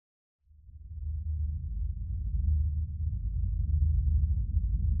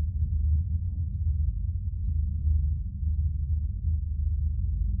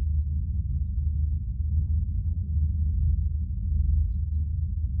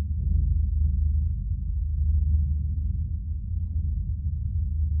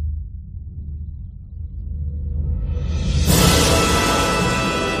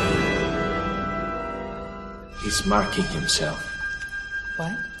is marking himself.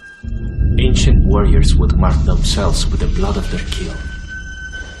 What? Ancient warriors would mark themselves with the blood of their kill.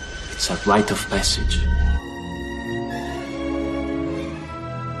 It's a rite of passage.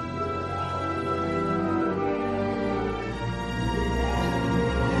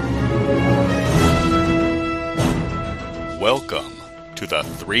 Welcome to the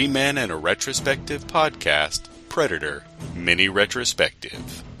Three Men and a Retrospective podcast, Predator Mini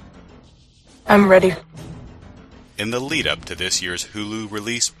Retrospective. I'm ready. In the lead-up to this year's Hulu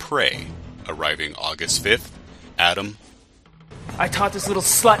release, Prey, arriving August 5th, Adam... I taught this little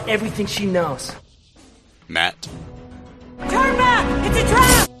slut everything she knows. Matt... Turn back! It's a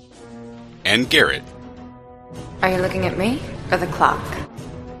trap! And Garrett... Are you looking at me or the clock?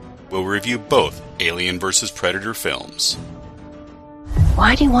 will review both Alien vs. Predator films.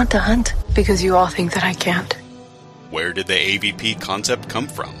 Why do you want to hunt? Because you all think that I can't. Where did the AVP concept come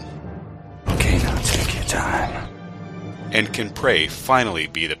from? Okay, now take your time. And can Prey finally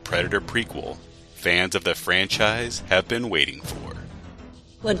be the Predator prequel fans of the franchise have been waiting for?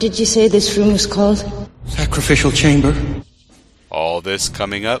 What did you say this room was called? Sacrificial chamber. All this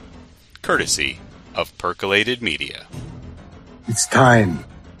coming up, courtesy of Percolated Media. It's time.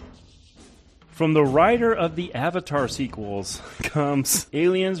 From the writer of the Avatar sequels comes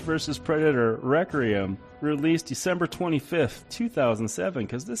Aliens vs. Predator Requiem, released December 25th, 2007,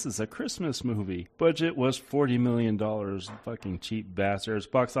 because this is a Christmas movie. Budget was $40 million. Fucking cheap bastards.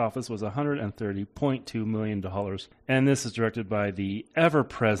 Box office was $130.2 million. And this is directed by the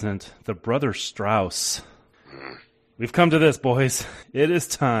ever-present, the brother Strause. We've come to this, boys. It is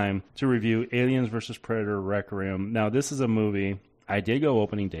time to review Aliens vs. Predator Requiem. Now, this is a movie I did go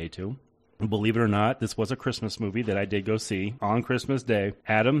opening day to. Believe it or not, this was a Christmas movie that I did go see on Christmas Day.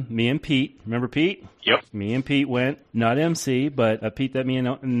 Adam, me and Pete. Remember Pete? Yep. Me and Pete went, not MC, but Pete that me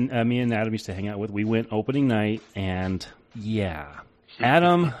and Adam used to hang out with. We went opening night, and yeah.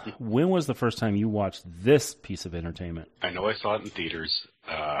 Adam, when was the first time you watched this piece of entertainment? I know I saw it in theaters.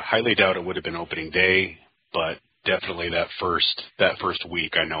 Highly doubt it would have been opening day, but definitely that first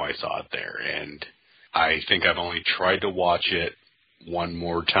week I know I saw it there. And I think I've only tried to watch it one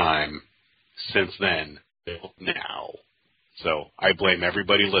more time since then, now. So I blame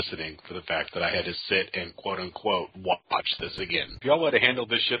everybody listening for the fact that I had to sit and quote-unquote watch this again. If y'all would have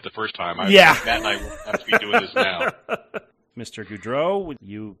handled this shit the first time, Matt and I wouldn't have to be doing this now. Mr. Goudreau,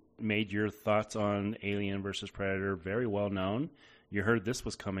 you made your thoughts on Alien vs. Predator very well known. You heard this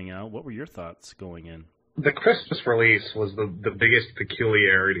was coming out. What were your thoughts going in? The Christmas release was the biggest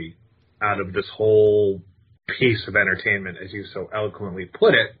peculiarity out of this whole piece of entertainment, as you so eloquently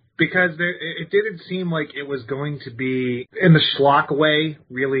put it, because it didn't seem like it was going to be, in the schlock way,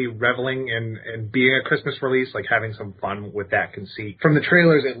 really reveling in being a Christmas release, like having some fun with that conceit. From the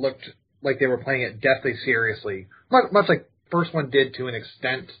trailers, it looked like they were playing it deathly seriously, much like the first one did to an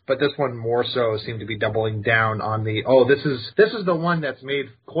extent, but this one more so seemed to be doubling down on the, this is the one that's made,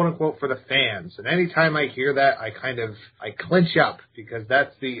 quote-unquote, for the fans. And anytime I hear that, I clinch up, because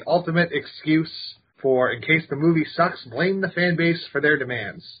that's the ultimate excuse for, in case the movie sucks, blame the fan base for their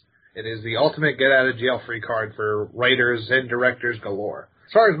demands. It is the ultimate get-out-of-jail-free card for writers and directors galore.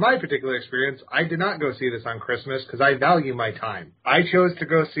 As far as my particular experience, I did not go see this on Christmas because I value my time. I chose to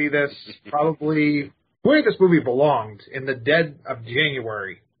go see this probably where this movie belonged, in the dead of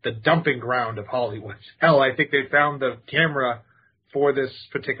January, the dumping ground of Hollywood. Hell, I think they found the camera for this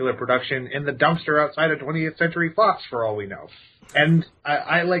particular production in the dumpster outside of 20th Century Fox, for all we know. And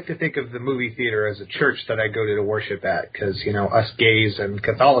I like to think of the movie theater as a church that I go to worship at, because, us gays and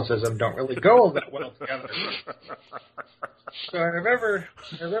Catholicism don't really go that well together. So I remember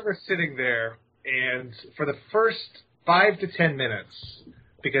sitting there, and for the first 5 to 10 minutes,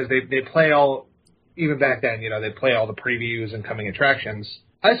 because they play all, even back then, they play all the previews and coming attractions,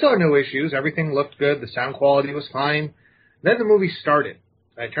 I saw no issues. Everything looked good. The sound quality was fine. Then the movie started.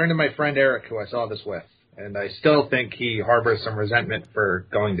 I turned to my friend Eric, who I saw this with, and I still think he harbors some resentment for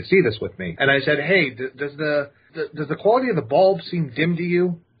going to see this with me. And I said, hey, does the quality of the bulb seem dim to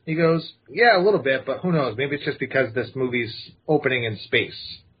you? He goes, yeah, a little bit, but who knows? Maybe it's just because this movie's opening in space.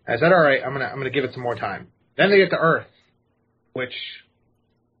 I said, all right, I'm gonna give it some more time. Then they get to Earth, which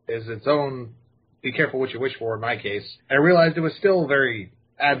is its own, be careful what you wish for in my case. And I realized it was still very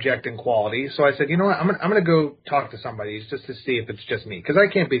abject in quality, so I said, you know what, I'm gonna go talk to somebody just to see if it's just me, because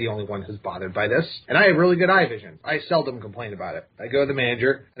I can't be the only one who's bothered by this, and I have really good eye vision. I seldom complain about it. I go to the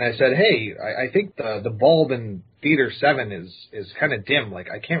manager, and I said, hey, I think the bulb in Theater 7 is kind of dim, like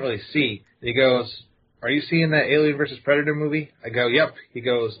I can't really see. And he goes, are you seeing that Alien vs. Predator movie? I go, yep. He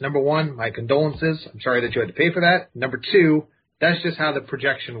goes, number one, my condolences, I'm sorry that you had to pay for that. Number two, that's just how the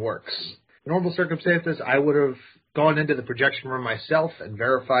projection works. normal circumstances, I would have gone into the projection room myself and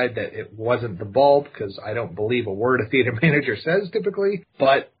verified that it wasn't the bulb, because I don't believe a word a theater manager says typically.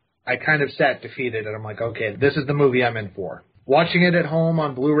 But I kind of sat defeated, and I'm like, okay, this is the movie I'm in for. Watching it at home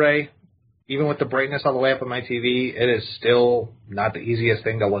on Blu-ray, even with the brightness all the way up on my TV, it is still not the easiest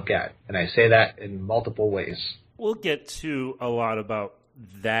thing to look at. And I say that in multiple ways. We'll get to a lot about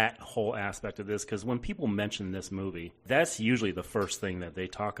that whole aspect of this, because when people mention this movie, that's usually the first thing that they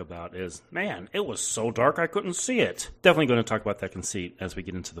talk about is, man, it was so dark I couldn't see it. Definitely going to talk about that conceit as we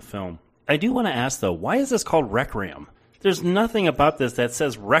get into the film. I do want to ask, though, why is this called Requiem? There's nothing about this that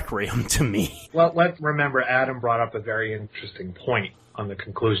says Requiem to me. Well, let's remember Adam brought up a very interesting point on the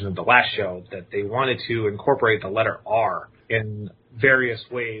conclusion of the last show, that they wanted to incorporate the letter R in various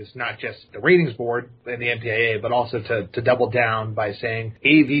ways, not just the ratings board and the MPAA, but also to double down by saying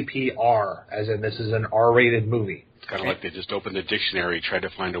AVPR, as in this is an R-rated movie. It's kind of like they just opened the dictionary, tried to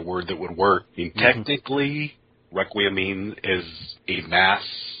find a word that would work. I mean, technically, Requiem is a mass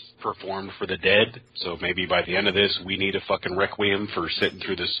performed for the dead, so maybe by the end of this, we need a fucking Requiem for sitting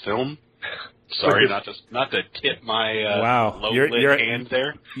through this film. Sorry, not to tip my low-lit hand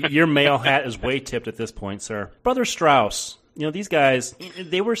there. Your male hat is way tipped at this point, sir. Brother Strause. You know, these guys,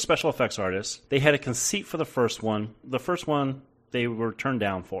 they were special effects artists. They had a conceit for the first one. The first one they were turned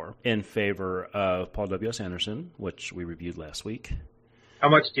down for in favor of Paul W.S. Anderson, which we reviewed last week. How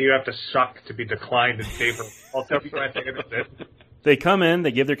much do you have to suck to be declined in favor of Paul W.S. Anderson? They come in,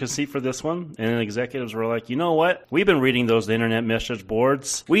 they give their conceit for this one, and the executives were like, you know what? We've been reading those internet message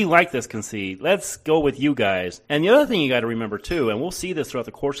boards. We like this conceit. Let's go with you guys. And the other thing you got to remember, too, and we'll see this throughout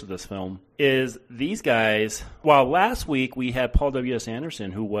the course of this film, is these guys, while last week we had Paul W.S.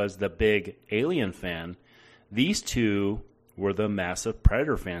 Anderson, who was the big Alien fan, these two were the massive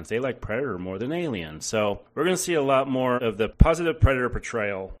Predator fans. They like Predator more than Alien. So we're going to see a lot more of the positive Predator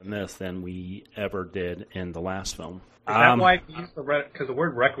portrayal in this than we ever did in the last film. Is that why you use because the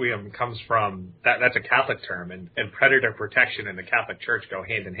word Requiem comes from, that's a Catholic term, and Predator protection and the Catholic Church go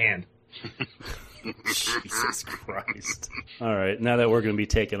hand in hand. Jesus Christ. All right, now that we're going to be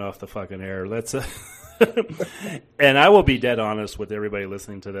taken off the fucking air, let's... And I will be dead honest with everybody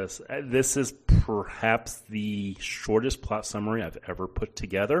listening to this. This is perhaps the shortest plot summary I've ever put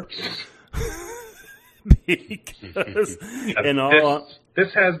together. Because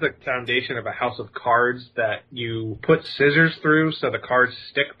this has the foundation of a house of cards that you put scissors through so the cards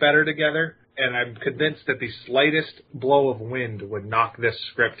stick better together. And I'm convinced that the slightest blow of wind would knock this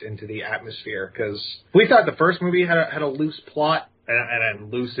script into the atmosphere. Because we thought the first movie had a loose plot.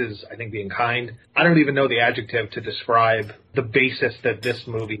 And loose is, I think, being kind. I don't even know the adjective to describe the basis that this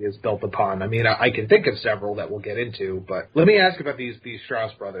movie is built upon. I mean, I can think of several that we'll get into, but let me ask about these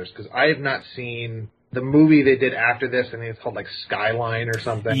Strause Brothers, because I have not seen the movie they did after this. I think it's called, like, Skyline or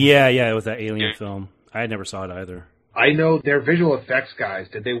something. Yeah, it was that Alien film. I never saw it either. I know they're visual effects guys.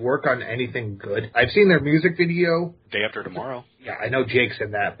 Did they work on anything good? I've seen their music video. Day After Tomorrow. Yeah, I know Jake's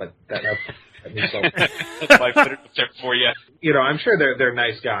in that, but that's why I put it there for you. You know, I'm sure they're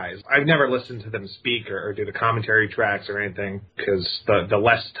nice guys. I've never listened to them speak or do the commentary tracks or anything, because the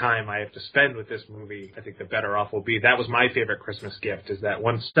less time I have to spend with this movie, I think the better off we'll be. That was my favorite Christmas gift, is that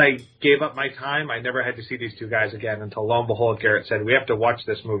once I gave up my time, I never had to see these two guys again until, lo and behold, Garrett said, we have to watch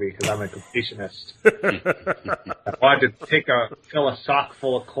this movie because I'm a completionist. I wanted to fill a sock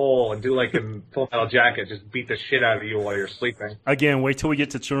full of coal and do like in Full Metal Jacket, just beat the shit out of you while you're sleeping. Again, wait till we get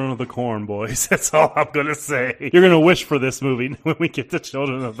to Children of the Corn, boys. That's all I'm going to say. You're going to wish for this movie when we get to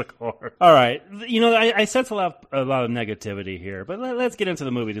Children of the Corn. All right. You know, I sense a lot of negativity here, but let's get into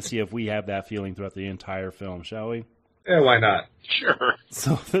the movie to see if we have that feeling throughout the entire film, shall we? Yeah, why not? Sure.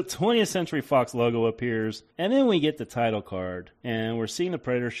 So the 20th Century Fox logo appears, and then we get the title card, and we're seeing the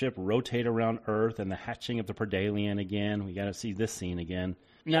Predator ship rotate around Earth and the hatching of the Predalien again. We got to see this scene again.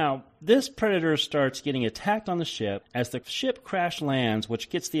 Now, this Predator starts getting attacked on the ship as the ship crash lands, which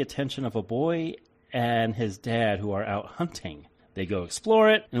gets the attention of a boy and his dad who are out hunting. They go explore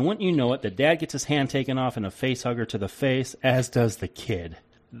it, and wouldn't you know it, the dad gets his hand taken off and a face hugger to the face, as does the kid.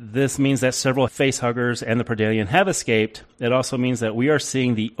 This means that several face huggers and the Predalien have escaped. It also means that we are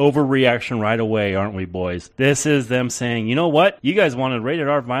seeing the overreaction right away, aren't we, boys? This is them saying, you know what? You guys wanted rated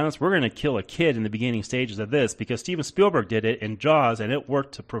R violence. We're going to kill a kid in the beginning stages of this because Steven Spielberg did it in Jaws, and it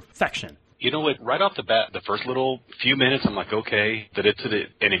worked to perfection. You know what? Right off the bat, the first little few minutes, I'm like, okay, that it's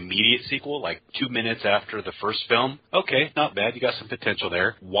an immediate sequel, like 2 minutes after the first film. Okay, not bad. You got some potential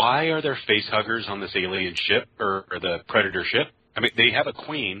there. Why are there face huggers on this alien ship or the Predator ship? I mean, they have a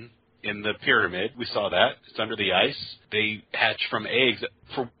queen. in the pyramid. We saw that. It's under the ice. They hatch from eggs.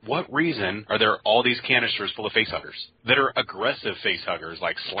 For what reason are there all these canisters full of facehuggers that are aggressive facehuggers,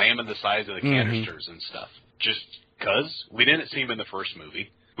 like slamming the sides of the canisters and stuff? Just because? We didn't see them in the first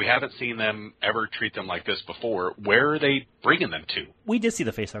movie. We haven't seen them ever treat them like this before. Where are they bringing them to? We did see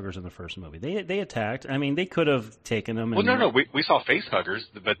the facehuggers in the first movie. They attacked. I mean, they could have taken them. Well, no. We saw facehuggers,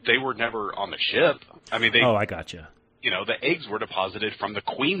 but they were never on the ship. I mean, Oh, I gotcha. You know, the eggs were deposited from the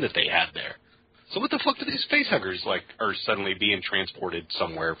queen that they had there. So what the fuck do these facehuggers, are suddenly being transported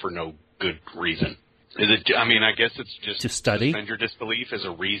somewhere for no good reason? Is it? I mean, I guess it's just to study. Suspend your disbelief as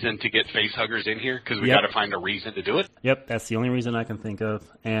a reason to get facehuggers in here because we got to find a reason to do it. Yep, that's the only reason I can think of,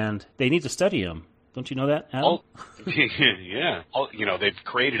 and they need to study them. Don't you know that, Al? Yeah. They've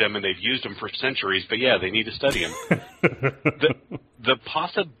created them and they've used them for centuries, but yeah, they need to study them. The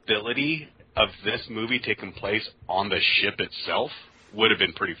possibility of this movie taking place on the ship itself would have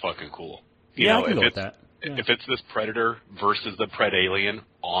been pretty fucking cool. I can go with that. Yeah. If it's this Predator versus the Predalien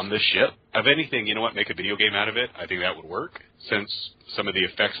on the ship, of anything, you know what, make a video game out of it, I think that would work. Since some of the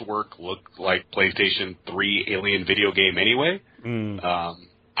effects work look like PlayStation 3 Alien video game anyway.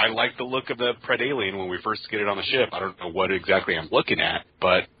 I like the look of the Predalien when we first get it on the ship. I don't know what exactly I'm looking at,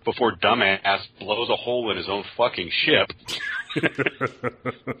 but before dumbass blows a hole in his own fucking ship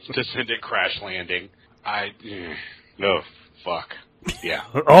to send it crash landing, no, fuck. Yeah.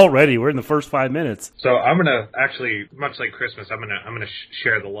 Already, we're in the first 5 minutes. So I'm gonna actually, much like Christmas, I'm gonna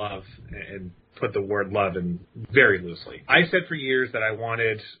share the love and put the word love in very loosely. I said for years that I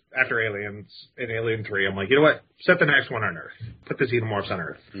wanted, after Aliens, in Alien 3, I'm like, you know what? Set the next one on Earth. Put the xenomorphs on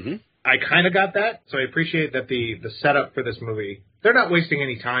Earth. Mm-hmm. I kind of got that, so I appreciate that the setup for this movie, they're not wasting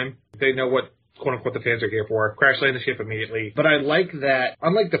any time. They know what, quote-unquote, the fans are here for. Crash land the ship immediately. But I like that,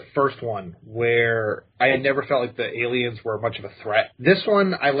 unlike the first one, where I had never felt like the aliens were much of a threat, this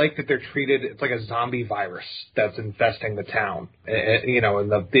one, I like that they're treated, it's like a zombie virus that's infesting the town. And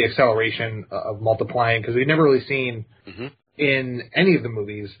the acceleration of multiplying, because we've never really seen... Mm-hmm. In any of the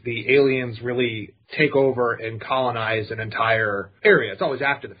movies, the aliens really take over and colonize an entire area. It's always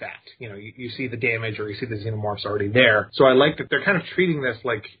after the fact. You see the damage or you see the xenomorphs already there. So I like that they're kind of treating this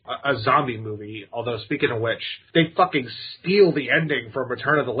like a zombie movie, although speaking of which, they fucking steal the ending from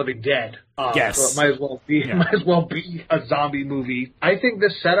Return of the Living Dead. Yes. So it might as well be a zombie movie. I think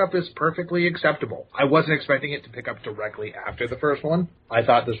this setup is perfectly acceptable. I wasn't expecting it to pick up directly after the first one. I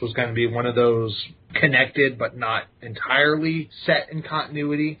thought this was going to be one of those connected but not entirely set in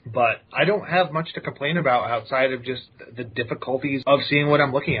continuity. But I don't have much to complain about outside of just the difficulties of seeing what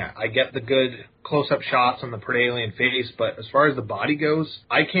I'm looking at. I get the good close-up shots on the Predalien face, but as far as the body goes,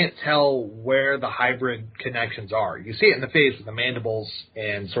 I can't tell where the hybrid connections are. You see it in the face with the mandibles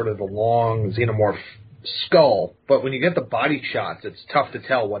and sort of the long xenomorph skull, but when you get the body shots, it's tough to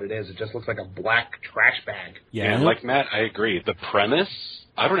tell what it is. It just looks like a black trash bag. Yeah, and like Matt, I agree. The premise,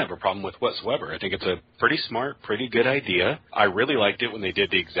 I don't have a problem with whatsoever. I think it's a pretty smart, pretty good idea. I really liked it when they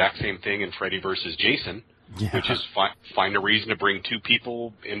did the exact same thing in Freddy vs. Jason, which is find a reason to bring two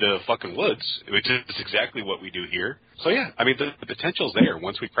people into fucking woods, which is exactly what we do here. So yeah, I mean, the potential's there.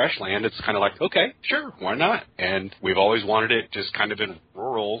 Once we crash land, it's kind of like, okay, sure, why not? And we've always wanted it just kind of in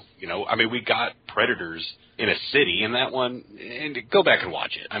rural, I mean, we got Predators in a city in that one, and go back and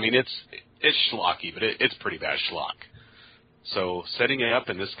watch it. I mean, it's schlocky, but it's pretty bad schlock. So setting it up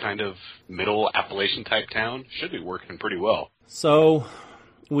in this kind of middle Appalachian type town should be working pretty well. So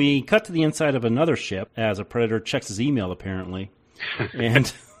we cut to the inside of another ship as a Predator checks his email, apparently.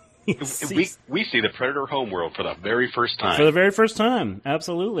 And we see the Predator homeworld for the very first time. For the very first time,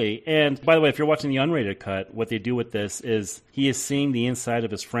 absolutely. And by the way, if you're watching the unrated cut, what they do with this is he is seeing the inside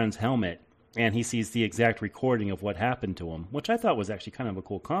of his friend's helmet, and he sees the exact recording of what happened to him, which I thought was actually kind of a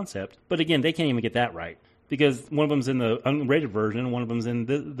cool concept. But again, they can't even get that right, because one of them's in the unrated version, one of them's in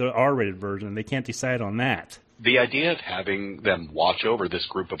the R-rated version, and they can't decide on that. The idea of having them watch over this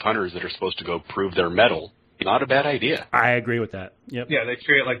group of hunters that are supposed to go prove their mettle, not a bad idea. I agree with that. Yep. Yeah, they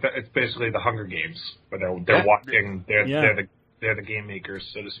treat it like it's basically the Hunger Games, where they're watching. They're the game makers,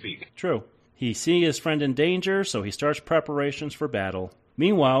 so to speak. True. He sees his friend in danger, so he starts preparations for battle.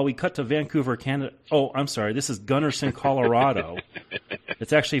 Meanwhile, we cut to Vancouver, Canada. Oh, I'm sorry. This is Gunnarsson, Colorado.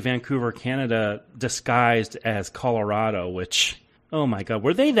 It's actually Vancouver, Canada, disguised as Colorado, which, oh my God,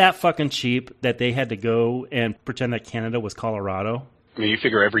 were they that fucking cheap that they had to go and pretend that Canada was Colorado? I mean, you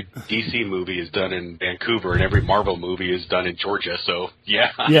figure every DC movie is done in Vancouver and every Marvel movie is done in Georgia, so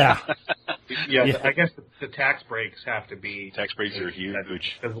yeah. Yeah. Yeah, I guess the tax breaks have to be... Tax breaks are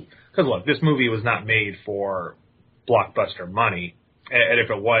huge. Because look, this movie was not made for blockbuster money. And if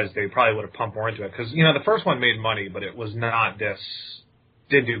it was, they probably would have pumped more into it. Because, the first one made money, but it was not this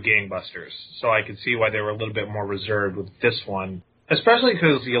did do gangbusters, so I could see why they were a little bit more reserved with this one. Especially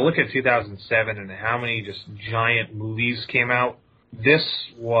because you look at 2007 and how many just giant movies came out. This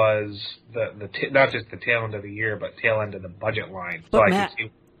was not just the tail end of the year, but tail end of the budget line.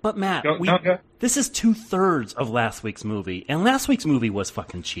 But Matt, this is 2/3 of last week's movie, and last week's movie was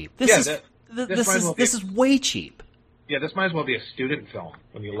fucking cheap. This is way cheap. Yeah, this might as well be a student film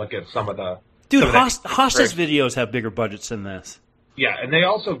when you look at some of the... Dude, Hostage videos have bigger budgets than this. Yeah, and they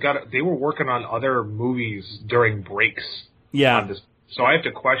also they were working on other movies during breaks. Yeah. On this. So I have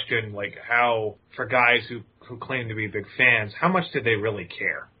to question, like, how, for guys who claim to be big fans, how much did they really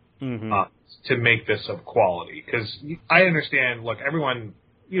care to make this of quality? Because I understand, look, everyone,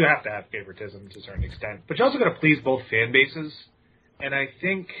 you have to have favoritism to a certain extent, but you also got to please both fan bases. And I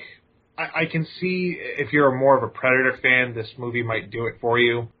think I can see if you're more of a Predator fan, this movie might do it for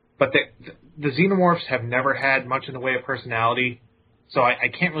you. But the Xenomorphs have never had much in the way of personality. So I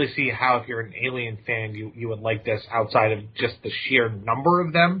can't really see how, if you're an Alien fan, you would like this outside of just the sheer number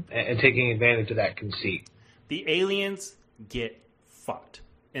of them and taking advantage of that conceit. The aliens get fucked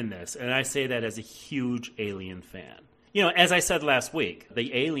in this, and I say that as a huge Alien fan. You know, as I said last week,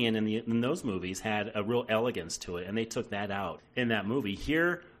 the alien in those movies had a real elegance to it, and they took that out in that movie.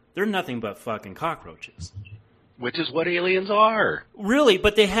 Here, they're nothing but fucking cockroaches. Which is what aliens are. Really,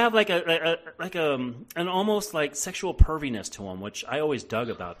 but they have like an almost like sexual perviness to them, which I always dug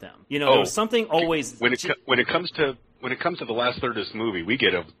about them. You know, there was something always when it comes to the last third of this movie, we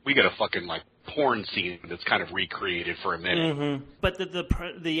get a fucking like porn scene that's kind of recreated for a minute. Mm-hmm. But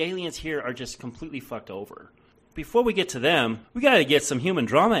the aliens here are just completely fucked over. Before we get to them, we got to get some human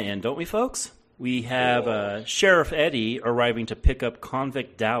drama in, don't we, folks? We have Sheriff Eddie arriving to pick up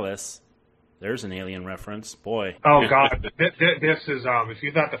convict Dallas. There's an alien reference, boy. Oh God, this is if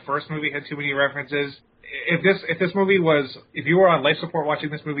you thought the first movie had too many references, if this movie was, if you were on life support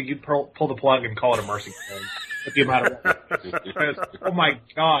watching this movie, you'd pull the plug and call it a mercy killing. With the amount of because, oh my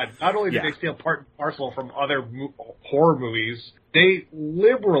God, not only did they steal part and parcel from other horror movies, they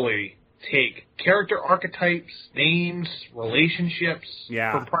liberally take character archetypes, names, relationships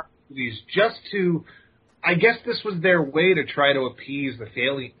from part movies just to. I guess this was their way to try to appease the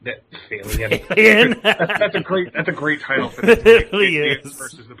Alien. That's a great title for this movie. It really is.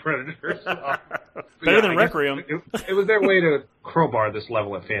 Versus the Predators. Better than Requiem. It was their way to crowbar this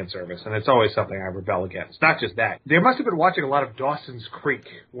level of fan service, and it's always something I rebel against. Not just that. They must have been watching a lot of Dawson's Creek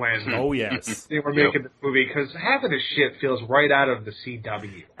when they were making this movie, because half of this shit feels right out of the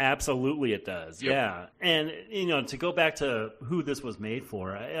CW. Absolutely it does, yeah. And, you know, to go back to who this was made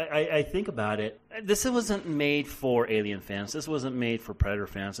for, I think about it, this wasn't made for Alien fans. This wasn't made for Predator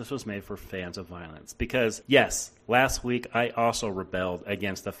fans. This was made for fans of violence. Because, yes, last week I also rebelled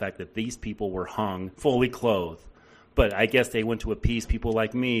against the fact that these people were hung fully clothed. But I guess they went to appease people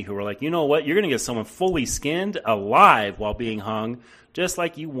like me who were like, you know what, you're going to get someone fully skinned alive while being hung, just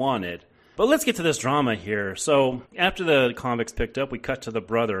like you wanted. But let's get to this drama here. So after the convicts picked up, we cut to the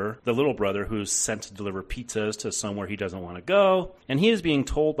little brother, who's sent to deliver pizzas to somewhere he doesn't want to go. And he is being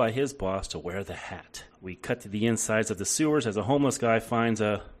told by his boss to wear the hat. We cut to the insides of the sewers as a homeless guy finds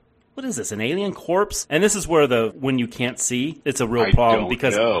what is this, an alien corpse? And this is where when you can't see, it's a real problem,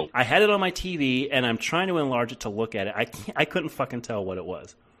 because I had it on my TV and I'm trying to enlarge it to look at it. I couldn't fucking tell what it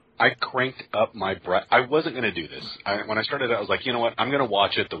was. I cranked up my breath. I wasn't going to do this. When I started, I was like, you know what? I'm going to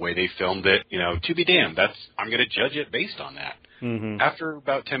watch it the way they filmed it. You know, to be damned. I'm going to judge it based on that. Mm-hmm. After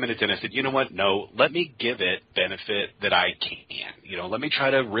about 10 minutes in, I said, you know what? No, let me give it benefit that I can. You know, let me try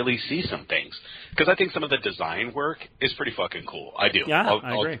to really see some things. Because I think some of the design work is pretty fucking cool. I do. Yeah,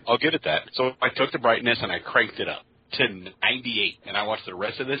 I agree. I'll give it that. So I took the brightness and I cranked it up to 98. And I watched the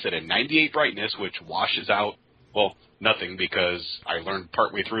rest of this at a 98 brightness, which washes out, well, nothing, because I learned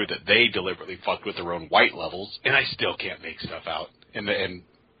partway through that they deliberately fucked with their own white levels, and I still can't make stuff out. And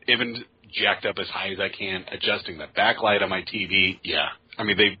even jacked up as high as I can, adjusting the backlight on my TV, I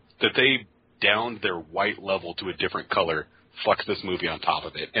mean, they downed their white level to a different color, fucks this movie on top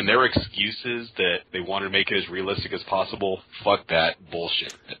of it. And their excuses that they wanted to make it as realistic as possible, fuck that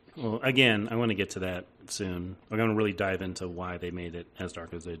bullshit. Well, again, I want to get to that soon. We're going to really dive into why they made it as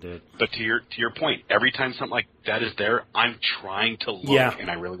dark as they did. But to your point, every time something like that is there, I'm trying to look, and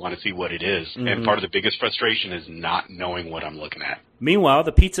I really want to see what it is. Mm-hmm. And part of the biggest frustration is not knowing what I'm looking at. Meanwhile,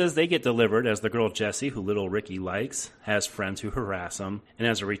 the pizzas, they get delivered as the girl Jessie, who little Ricky likes, has friends who harass him. And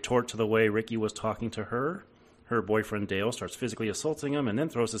as a retort to the way Ricky was talking to her boyfriend Dale starts physically assaulting him and then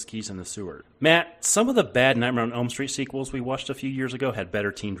throws his keys in the sewer. Matt, some of the bad Nightmare on Elm Street sequels we watched a few years ago had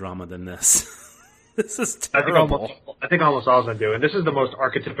better teen drama than this. This is terrible. I think almost all of them do. And this is the most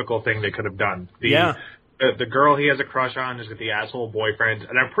archetypical thing they could have done. The The girl he has a crush on is with the asshole boyfriend,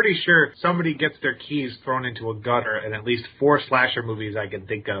 and I'm pretty sure somebody gets their keys thrown into a gutter in at least 4 slasher movies I can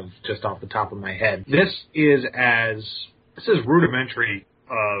think of just off the top of my head. This is rudimentary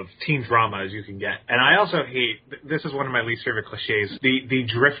of teen drama as you can get. And I also hate, this is one of my least favorite cliches, the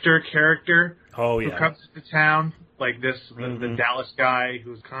drifter character who comes to town, like this, the Dallas guy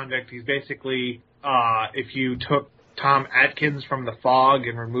who's convict. He's basically, if you took Tom Atkins from The Fog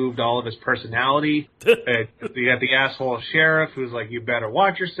and removed all of his personality. You got the asshole sheriff who's like, you better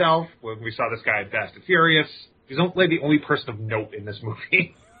watch yourself. When we saw this guy in Fast and Furious, he's the only person of note in this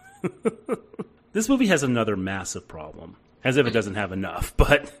movie. This movie has another massive problem. As if it doesn't have enough.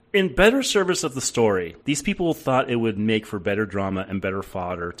 But in better service of the story, these people thought it would make for better drama and better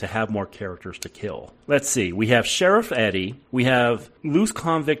fodder to have more characters to kill. Let's see. We have Sheriff Eddie. We have loose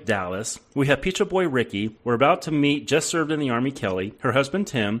convict Dallas. We have Pizza Boy Ricky. We're about to meet just served in the Army Kelly, her husband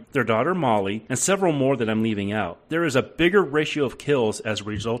Tim, their daughter Molly, and several more that I'm leaving out. There is a bigger ratio of kills as a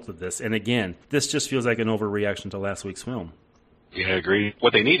result of this. And again, this just feels like an overreaction to last week's film. Yeah, I agree.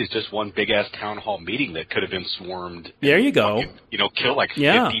 What they need is just one big-ass town hall meeting that could have been swarmed. There you go. Kill like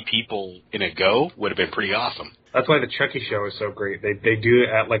 50 people in a go would have been pretty awesome. That's why the Chucky show is so great. They do it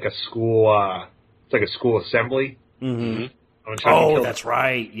at like a school, it's like a school assembly. Mm-hmm. Oh, that's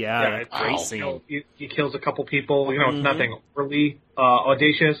right. Yeah, it's great scene. He kills a couple people. It's nothing overly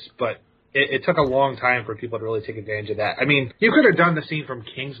audacious, but it took a long time for people to really take advantage of that. I mean, you could have done the scene from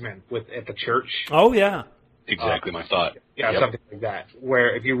Kingsman at the church. Oh, yeah. Exactly my thought. Yeah, something like that.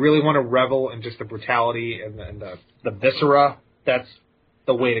 Where if you really want to revel in just the brutality and the viscera, that's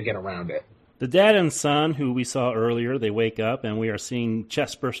the way to get around it. The dad and son, who we saw earlier, they wake up, and we are seeing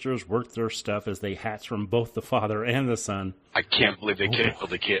chestbursters work their stuff as they hatch from both the father and the son. I can't believe they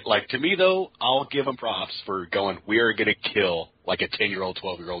killed the kid. Like, to me, though, I'll give them props for going, we are going to kill, like, a 10-year-old,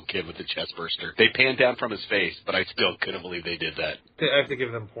 12-year-old kid with a chestburster. They panned down from his face, but I still couldn't believe they did that. I have to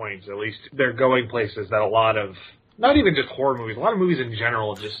give them points. At least they're going places that a lot of, not even just horror movies, a lot of movies in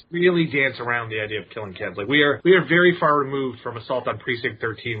general just really dance around the idea of killing kids. Like, we are very far removed from Assault on Precinct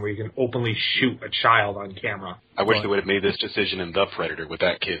 13 where you can openly shoot a child on camera. I wish they would have made this decision in The Predator with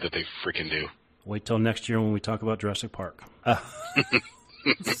that kid that they freaking do. Wait till next year when we talk about Jurassic Park.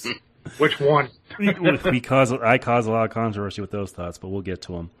 Which one? I cause a lot of controversy with those thoughts, but we'll get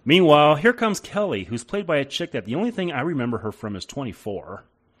to them. Meanwhile, here comes Kelly, who's played by a chick that the only thing I remember her from is 24.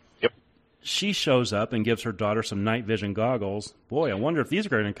 Yep. She shows up and gives her daughter some night vision goggles. Boy, I wonder if these are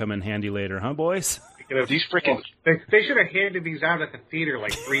going to come in handy later, huh, boys? These freaking... They should have handed these out at the theater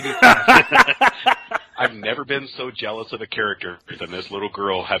like 3D times. I've never been so jealous of a character than this little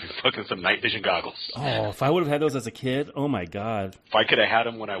girl having fucking some night vision goggles. Oh, if I would have had those as a kid, oh my God. If I could have had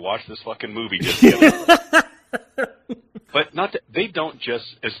them when I watched this fucking movie, just But they don't just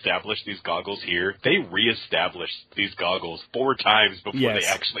establish these goggles here. They reestablish these goggles 4 times before they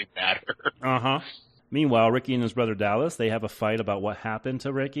actually matter. Uh-huh. Meanwhile, Ricky and his brother Dallas, they have a fight about what happened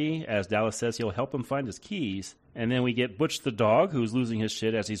to Ricky, as Dallas says he'll help him find his keys. And then we get Butch the dog, who's losing his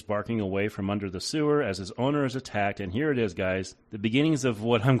shit as he's barking away from under the sewer as his owner is attacked. And here it is, guys, the beginnings of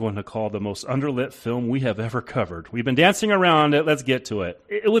what I'm going to call the most underlit film we have ever covered. We've been dancing around it. Let's get to it.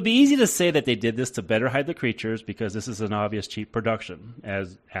 It would be easy to say that they did this to better hide the creatures because this is an obvious cheap production,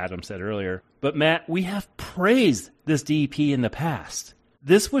 as Adam said earlier. But Matt, we have praised this DEP in the past.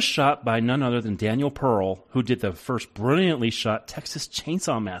 This was shot by none other than Daniel Pearl, who did the first brilliantly shot Texas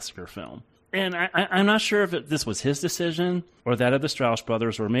Chainsaw Massacre film. And I'm not sure if this was his decision or that of the Strause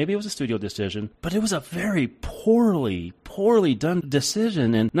Brothers, or maybe it was a studio decision, but it was a very poorly done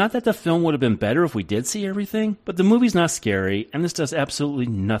decision. And not that the film would have been better if we did see everything, but the movie's not scary, and this does absolutely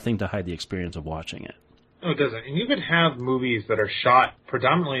nothing to hide the experience of watching it. No, it doesn't. And you could have movies that are shot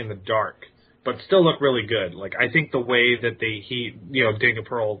predominantly in the dark, but still look really good. Like, I think the way that Daniel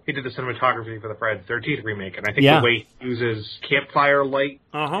Pearl, he did the cinematography for the Friday the 13th remake, and I think the way he uses campfire light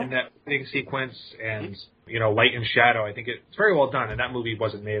in that opening sequence and, light and shadow, I think it's very well done, and that movie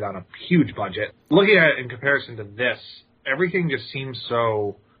wasn't made on a huge budget. Looking at it in comparison to this, everything just seems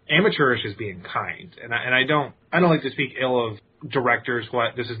so amateurish as being kind. And I don't like to speak ill of directors.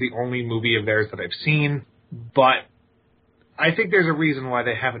 This is the only movie of theirs that I've seen, but I think there's a reason why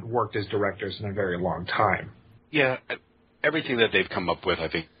they haven't worked as directors in a very long time. Yeah, everything that they've come up with, I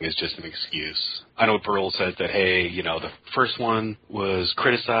think, is just an excuse. I know Pearl says that, hey, the first one was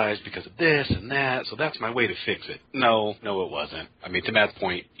criticized because of this and that, so that's my way to fix it. No, it wasn't. I mean, to Matt's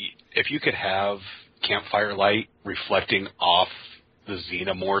point, if you could have campfire light reflecting off the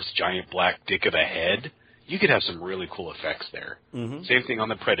xenomorph's giant black dick of a head, you could have some really cool effects there. Mm-hmm. Same thing on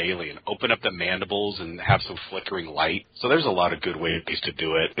the Predalien. Open up the mandibles and have some flickering light. So there's a lot of good ways to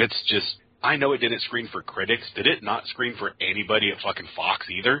do it. It's just, I know it didn't screen for critics. Did it not screen for anybody at fucking Fox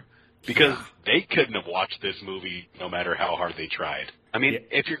either? Because they couldn't have watched this movie no matter how hard they tried. I mean,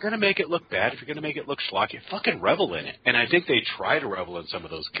 if you're going to make it look bad, if you're going to make it look schlocky, fucking revel in it. And I think they try to revel in some of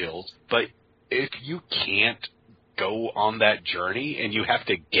those kills. But if you can't go on that journey and you have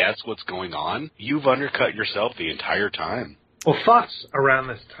to guess what's going on, you've undercut yourself the entire time. Well, Fox, around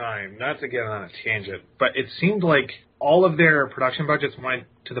this time, not to get on a tangent, but it seemed like all of their production budgets went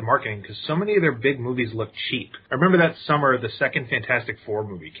to the marketing because so many of their big movies looked cheap. I remember that summer the second Fantastic Four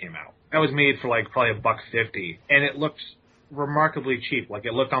movie came out. That was made for like probably $1.50, and it looked remarkably cheap. Like,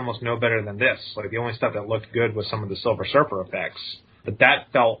 it looked almost no better than this. Like, the only stuff that looked good was some of the Silver Surfer effects. But that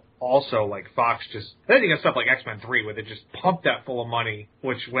felt also like Fox just... Then you got stuff like X-Men 3 where they just pumped that full of money,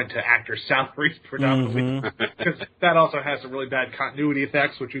 which went to actors' salaries predominantly. Because that also has some really bad continuity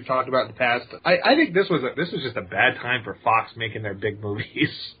effects, which we've talked about in the past. I think this was just a bad time for Fox making their big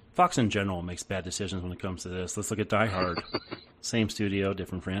movies. Fox in general makes bad decisions when it comes to this. Let's look at Die Hard. Same studio,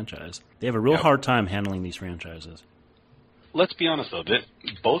 different franchise. They have a real hard time handling these franchises. Let's be honest, though, that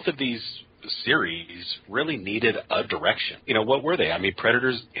both of these series really needed a direction. You know, what were they? I mean,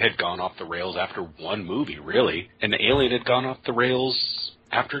 Predators had gone off the rails after one movie, really, and Alien had gone off the rails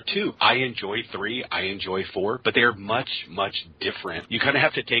after 2. I enjoy 3, I enjoy 4, but they're much, much different. You kind of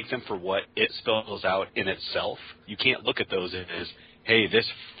have to take them for what it spells out in itself. You can't look at those as, hey,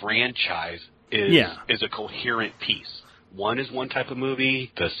 this franchise is a coherent piece. 1 is one type of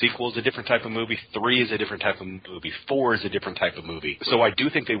movie, the sequel is a different type of movie, 3 is a different type of movie, 4 is a different type of movie. So I do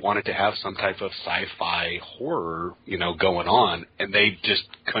think they wanted to have some type of sci-fi horror, going on, and they just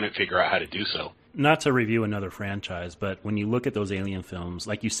couldn't figure out how to do so. Not to review another franchise, but when you look at those Alien films,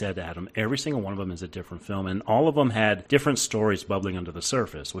 like you said, Adam, every single one of them is a different film, and all of them had different stories bubbling under the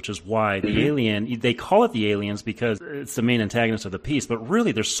surface, which is why the Alien, they call it the Aliens because it's the main antagonist of the piece, but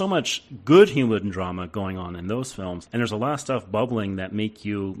really there's so much good human drama going on in those films, and there's a lot of stuff bubbling that make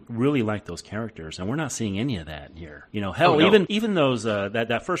you really like those characters, and we're not seeing any of that here. Even those,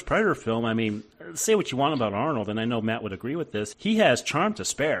 that first Predator film, I mean, say what you want about Arnold, and I know Matt would agree with this, he has charm to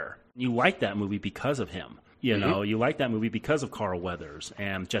spare. You like that movie because of him. You like that movie because of Carl Weathers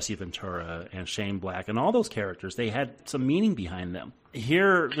and Jesse Ventura and Shane Black and all those characters. They had some meaning behind them.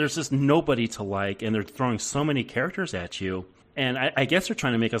 Here, there's just nobody to like, and they're throwing so many characters at you. And I guess they're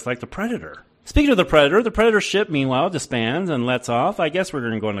trying to make us like the Predator. Speaking of the Predator ship, meanwhile, disbands and lets off. I guess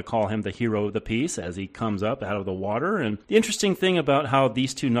we're going to call him the hero of the piece as he comes up out of the water. And the interesting thing about how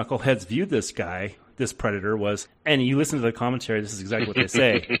these two knuckleheads viewed this guy, this Predator, was, and you listen to the commentary, this is exactly what they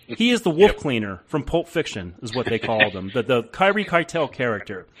say. He is the wolf cleaner from Pulp Fiction, is what they called him. The Kyrie Keitel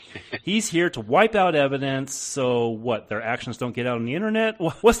character. He's here to wipe out evidence, so what, their actions don't get out on the internet?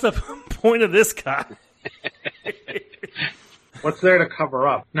 What's the point of this guy? What's there to cover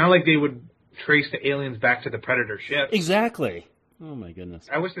up? Not like they would trace the aliens back to the Predator ship. Exactly. Oh my goodness.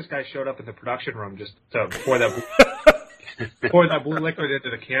 I wish this guy showed up in the production room just to pour that blue liquid into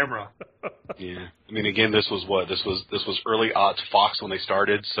the camera. Yeah. I mean, again, this was early aughts Fox when they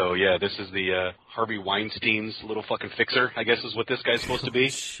started, so yeah, this is the Harvey Weinstein's little fucking fixer, I guess is what this guy's supposed to be.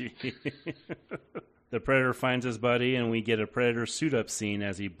 The Predator finds his buddy, and we get a Predator suit-up scene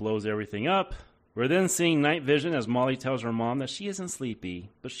as he blows everything up. We're then seeing night vision as Molly tells her mom that she isn't sleepy,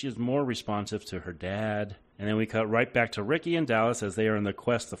 but she is more responsive to her dad. And then we cut right back to Ricky and Dallas as they are on the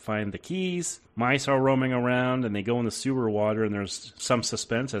quest to find the keys. Mice are roaming around, and they go in the sewer water, and there's some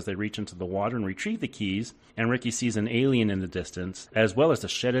suspense as they reach into the water and retrieve the keys. And Ricky sees an alien in the distance, as well as the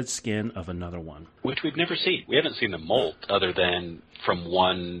shedded skin of another one. Which we've never seen. We haven't seen them molt other than from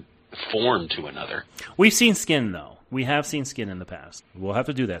one form to another. We've seen skin, though. We have seen skin in the past. We'll have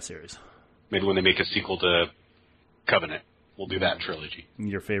to do that series. Maybe when they make a sequel to Covenant, we'll do that trilogy.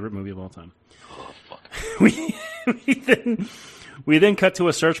 Your favorite movie of all time. Oh, fuck. We then cut to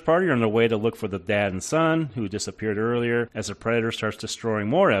a search party on their way to look for the dad and son, who disappeared earlier, as the Predator starts destroying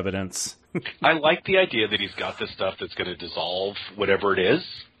more evidence. I like the idea that he's got this stuff that's going to dissolve whatever it is.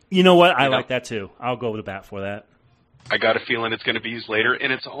 You know what? I like that, too. I'll go to bat for that. I got a feeling it's going to be used later,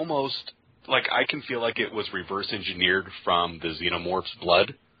 and it's almost like I can feel like it was reverse engineered from the Xenomorph's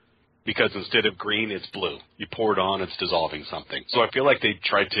blood. Because instead of green, it's blue. You pour it on, it's dissolving something. So I feel like they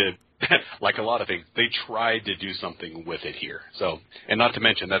tried to, like a lot of things, they tried to do something with it here. So, and not to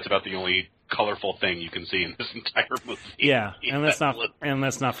mention, that's about the only colorful thing you can see in this entire movie. Yeah, and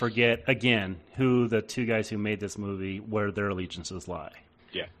let's not forget, again, who the two guys who made this movie, where their allegiances lie.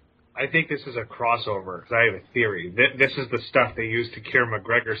 Yeah. I think this is a crossover, because I have a theory. This is the stuff they use to cure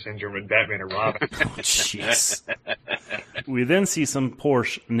McGregor syndrome in Batman and Robin. Oh, jeez. We then see some poor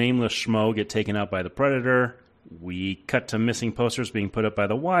nameless schmo get taken out by the Predator. We cut to missing posters being put up by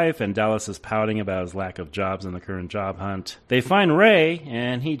the wife, and Dallas is pouting about his lack of jobs in the current job hunt. They find Ray,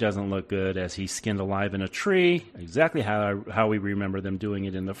 and he doesn't look good as he's skinned alive in a tree, exactly how we remember them doing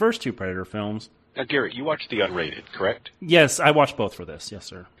it in the first two Predator films. Now, Garrett, you watched the unrated, correct? Yes, I watched both for this. Yes,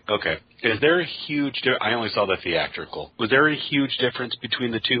 sir. Okay. Is there a huge... I only saw the theatrical. Was there a huge difference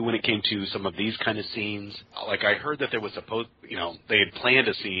between the two when it came to some of these kind of scenes? Like, I heard that there was they had planned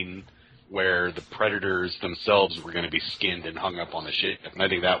a scene where the Predators themselves were going to be skinned and hung up on the ship, and I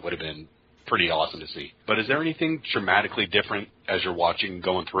think that would have been pretty awesome to see. But is there anything dramatically different as you're watching,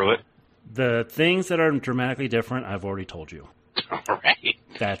 going through it? The things that are dramatically different, I've already told you. All right.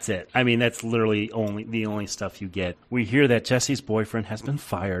 That's it. I mean, that's literally the only stuff you get. We hear that Jesse's boyfriend has been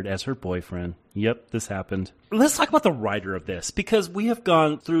fired as her boyfriend. Yep, this happened. Let's talk about the writer of this, because we have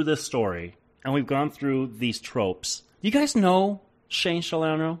gone through this story, and we've gone through these tropes. You guys know Shane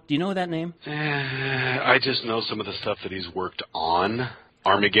Salerno? Do you know that name? I just know some of the stuff that he's worked on.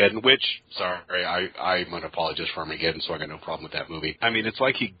 Armageddon, which, sorry, I'm an apologist for Armageddon, so I got no problem with that movie. I mean, it's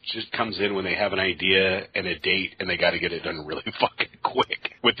like he just comes in when they have an idea and a date, and they got to get it done really fucking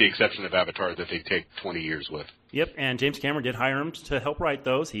quick, with the exception of Avatar that they take 20 years with. Yep, and James Cameron did hire him to help write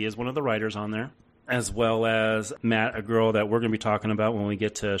those. He is one of the writers on there. As well as Matt, a girl that we're going to be talking about when we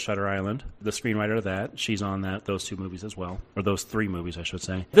get to Shutter Island, the screenwriter of that. She's on those two movies as well, or those three movies, I should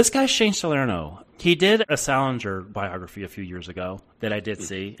say. This guy, Shane Salerno, he did a Salinger biography a few years ago that I did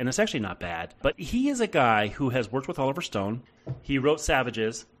see, and it's actually not bad. But he is a guy who has worked with Oliver Stone. He wrote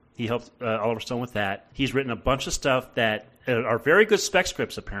Savages. He helped Oliver Stone with that. He's written a bunch of stuff that are very good spec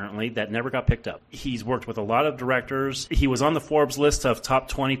scripts, apparently, that never got picked up. He's worked with a lot of directors. He was on the Forbes list of top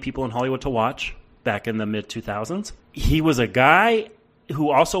 20 people in Hollywood to watch back in the mid-2000s. He was a guy who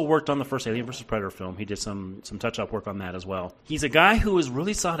also worked on the first Alien vs. Predator film. He did some touch-up work on that as well. He's a guy who is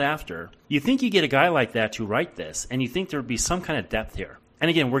really sought after. You think you get a guy like that to write this, and you think there would be some kind of depth here. And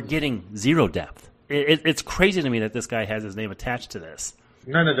again, we're getting zero depth. It's crazy to me that this guy has his name attached to this.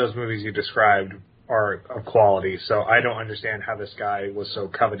 None of those movies you described are of quality, so I don't understand how this guy was so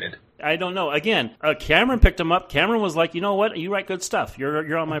coveted. I don't know. Again, Cameron picked him up. Cameron was like, you know what? You write good stuff.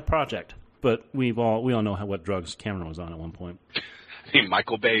 You're on my project. But we all know what drugs Cameron was on at one point. I mean,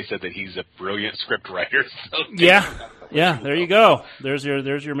 Michael Bay said that he's a brilliant script writer. So yeah. There you go. There's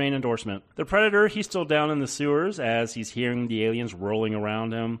your main endorsement. The Predator, he's still down in the sewers as he's hearing the aliens rolling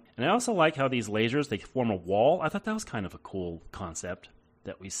around him. And I also like how these lasers, they form a wall. I thought that was kind of a cool concept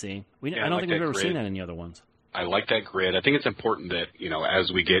that we see. I don't think we've ever seen that in the other ones. I like that grid. I think it's important that,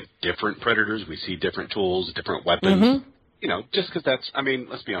 as we get different Predators, we see different tools, different weapons. Mm-hmm. Just because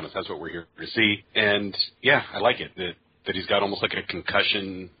let's be honest, that's what we're here to see. And, yeah, I like it, that he's got almost like a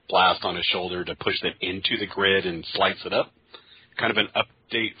concussion blast on his shoulder to push that into the grid and slice it up. Kind of an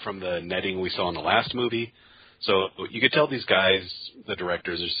update from the netting we saw in the last movie. So you could tell these guys, the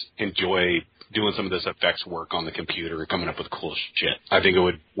directors, enjoy doing some of this effects work on the computer, coming up with cool shit. I think it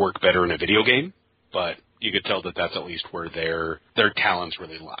would work better in a video game, but you could tell that that's at least where their talents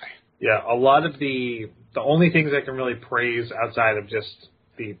really lie. Yeah, a lot of the only things I can really praise outside of just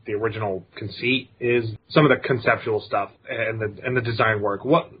the original conceit is some of the conceptual stuff and the design work.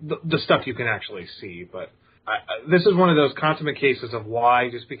 The stuff you can actually see. But this is one of those consummate cases of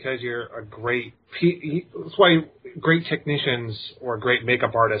why, just because you're that's why great technicians or great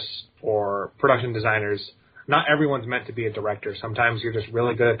makeup artists or production designers, not everyone's meant to be a director. Sometimes you're just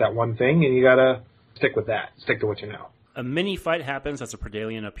really good at that one thing, and you gotta stick with that. Stick to what you know. A mini fight happens as a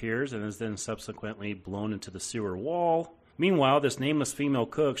Predalien appears and is then subsequently blown into the sewer wall. Meanwhile, this nameless female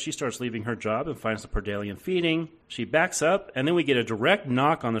cook, she starts leaving her job and finds the Predalien feeding. She backs up, and then we get a direct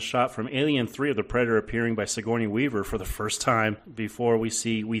knock on the shot from Alien 3 of the Predator appearing by Sigourney Weaver for the first time before we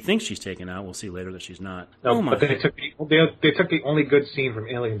think she's taken out. We'll see later that she's not. No, but they took the only good scene from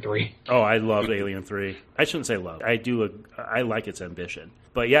Alien 3. Oh, I loved Alien 3. I shouldn't say love. I like its ambition.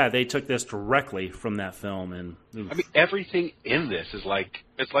 But yeah, they took this directly from that film, and oof. Everything in this is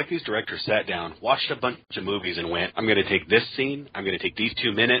it's like these directors sat down, watched a bunch of movies, and went, I'm going to take this scene, I'm going to take these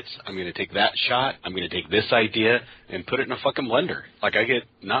 2 minutes, I'm going to take that shot, I'm going to take this idea, and put it in a fucking blender. I get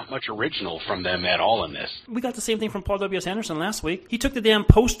not much original from them at all in this. We got the same thing from Paul W.S. Anderson last week. He took the damn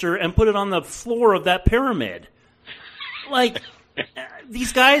poster and put it on the floor of that pyramid.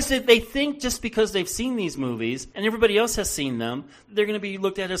 These guys, they think just because they've seen these movies and everybody else has seen them, they're going to be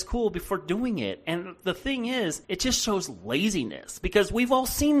looked at as cool before doing it. And the thing is, it just shows laziness because we've all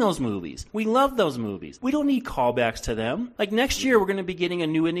seen those movies. We love those movies. We don't need callbacks to them. Like next year, we're going to be getting a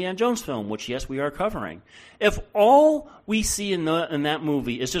new Indiana Jones film, which, yes, we are covering. If all we see in that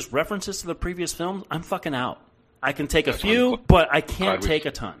movie is just references to the previous films, I'm fucking out. I can take a few, but I can't take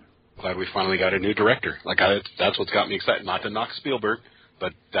a ton. glad we finally got a new director. That's what's got me excited. Not to knock Spielberg,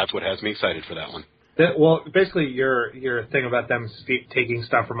 but that's what has me excited for that one. Well, basically, your thing about them taking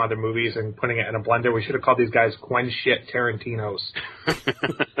stuff from other movies and putting it in a blender, we should have called these guys Gwen shit Tarantinos.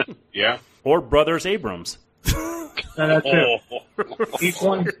 Yeah. Or Brothers Abrams. That's it.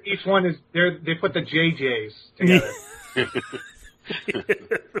 Each one is they put the JJs together.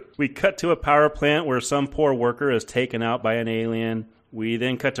 We cut to a power plant where some poor worker is taken out by an alien. We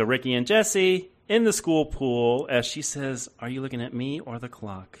then cut to Ricky and Jesse in the school pool as she says, "Are you looking at me or the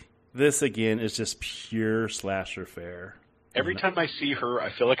clock?" This, again, is just pure slasher fare. Every time I see her,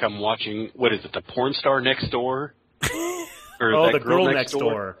 I feel like I'm watching, what is it, the porn star next door? Or the girl next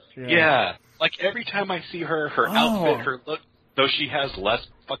door. Yeah. Like, every time I see her, her outfit, her look, though she has less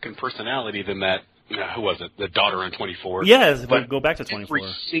fucking personality than that, who was it, the daughter on 24? Yes, but go back to 24.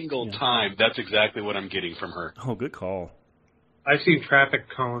 Every single time, that's exactly what I'm getting from her. Oh, good call. I've seen traffic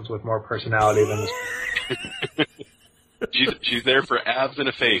cones with more personality than this. She's there for abs and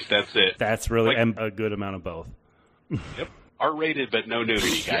a face. That's it. That's really a good amount of both. Yep. R-rated, but no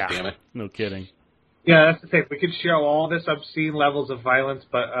nudity. God damn it. No kidding. Yeah, that's the thing. We could show all this obscene levels of violence,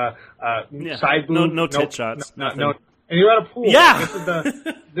 but side boob, no tit shots. No. And you're at a pool. Yeah.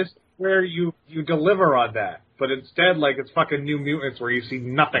 This is where you deliver on that. But instead, it's fucking New Mutants where you see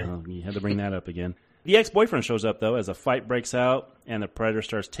nothing. Oh, you had to bring that up again. The ex-boyfriend shows up, though, as a fight breaks out, and the Predator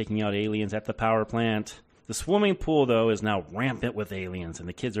starts taking out aliens at the power plant. The swimming pool, though, is now rampant with aliens, and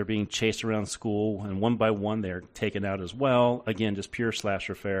the kids are being chased around school, and one by one they're taken out as well. Again, just pure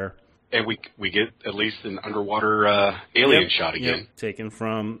slasher fare. And we get at least an underwater alien shot again. Yep. Taken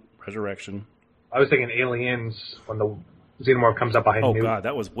from Resurrection. I was thinking Aliens when the Xenomorph comes up behind Oh, Newt. God,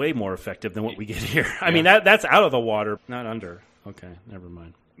 that was way more effective than what we get here. I mean, that's out of the water, not under. Okay, never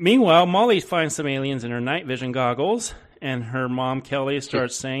mind. Meanwhile, Molly finds some aliens in her night vision goggles, and her mom, Kelly,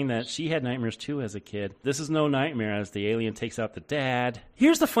 starts saying that she had nightmares too as a kid. This is no nightmare as the alien takes out the dad.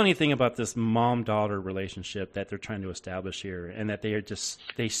 Here's the funny thing about this mom-daughter relationship that they're trying to establish here, and that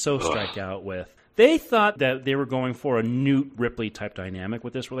they so strike out with. They thought that they were going for a Newt Ripley type dynamic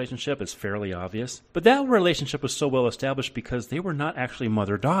with this relationship. It's fairly obvious. But that relationship was so well established because they were not actually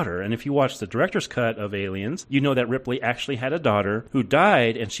mother-daughter. And if you watch the director's cut of Aliens, you know that Ripley actually had a daughter who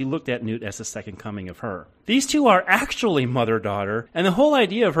died, and she looked at Newt as the second coming of her. These two are actually mother-daughter, and the whole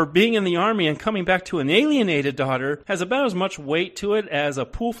idea of her being in the army and coming back to an alienated daughter has about as much weight to it as a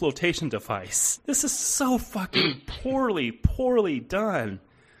pool flotation device. This is so fucking poorly done.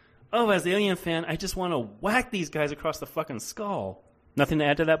 Oh, as the Alien fan, I just want to whack these guys across the fucking skull. Nothing to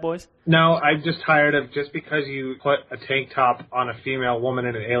add to that, boys? No, I'm just tired of just because you put a tank top on a female woman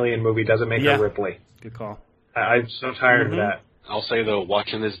in an Alien movie doesn't make her Ripley. Good call. I'm so tired of that. I'll say, though,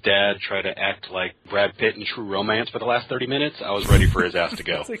 watching this dad try to act like Brad Pitt in True Romance for the last 30 minutes, I was ready for his ass to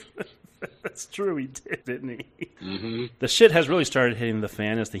go. That's true, he did, didn't he? Mm-hmm. The shit has really started hitting the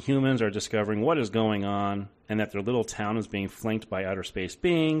fan as the humans are discovering what is going on and that their little town is being flanked by outer space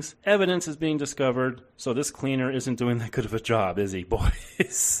beings. Evidence is being discovered, so this cleaner isn't doing that good of a job, is he,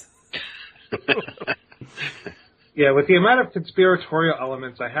 boys? Yeah, with the amount of conspiratorial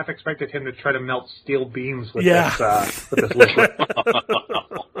elements, I half expected him to try to melt steel beams with this liquid.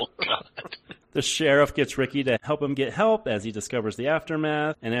 Oh, God. The sheriff gets Ricky to help him get help as he discovers the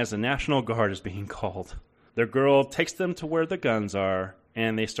aftermath, and as the National Guard is being called. Their girl takes them to where the guns are,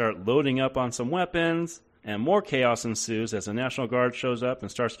 and they start loading up on some weapons, and more chaos ensues as the National Guard shows up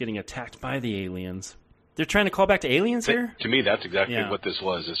and starts getting attacked by the aliens. They're trying to call back to aliens here? To me, that's exactly what this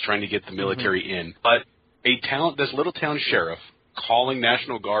was, is trying to get the military in. But this little town sheriff calling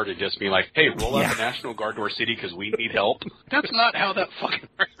National Guard and just being like, hey, roll out the National Guard to our city because we need help. That's not how that fucking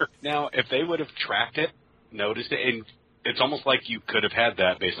works. Now, if they would have tracked it, noticed it, and it's almost like you could have had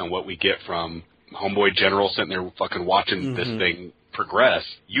that based on what we get from Homeboy General sitting there fucking watching this thing progress.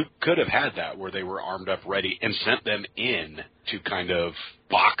 You could have had that where they were armed up ready and sent them in to kind of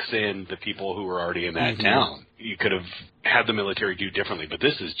box in the people who were already in that town. You could have had the military do differently, but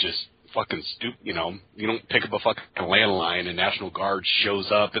this is just fucking stupid. You don't pick up a fucking landline and National Guard shows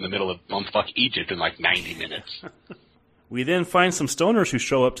up in the middle of bumfuck Egypt in like 90 minutes. We then find some stoners who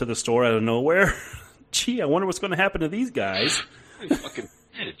show up to the store out of nowhere. Gee, I wonder what's going to happen to these guys. Fucking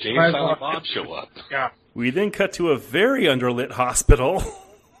James Silent Bob show up. Yeah. We then cut to a very underlit hospital.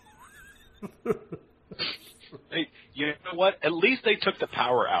 Hey, you know what? At least they took the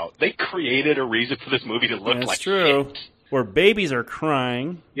power out. They created a reason for this movie to look like true. shit. Where babies are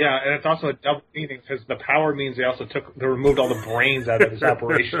crying. Yeah, and it's also a double meaning because the power means they removed all the brains out of this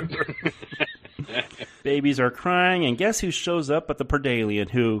operation. Babies are crying, and guess who shows up but the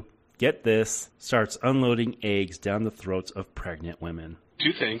Predalien who, get this, starts unloading eggs down the throats of pregnant women.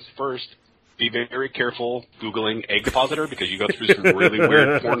 2 things. First, be very careful Googling egg depositor because you go through some really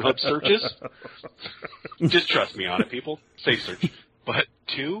weird Pornhub searches. Just trust me on it, people. Safe search. But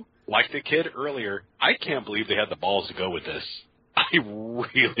 2, like the kid earlier, I can't believe they had the balls to go with this. I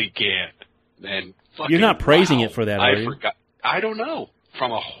really can't. And you're not praising it for that, are you? I don't know.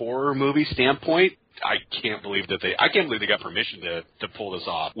 From a horror movie standpoint, I can't believe they got permission to pull this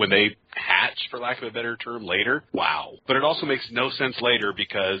off. When they hatch, for lack of a better term, later, wow. But it also makes no sense later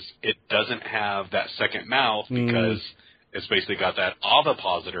because it doesn't have that second mouth because it's basically got that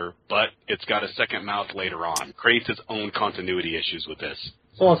ovipositor, but it's got a second mouth later on. Creates its own continuity issues with this.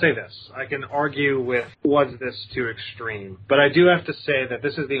 So I'll say this. I can argue with, was this too extreme? But I do have to say that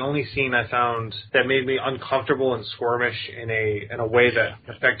this is the only scene I found that made me uncomfortable and squirmish in a way that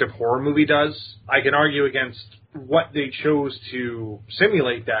an effective horror movie does. I can argue against what they chose to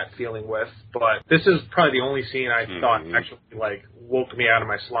simulate that feeling with, but this is probably the only scene I thought actually, like, woke me out of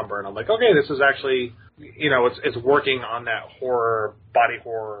my slumber. And I'm like, okay, this is actually, it's working on that body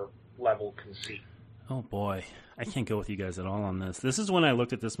horror level conceit. Oh, boy. I can't go with you guys at all on this. This is when I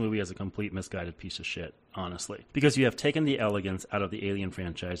looked at this movie as a complete misguided piece of shit, honestly. Because you have taken the elegance out of the Alien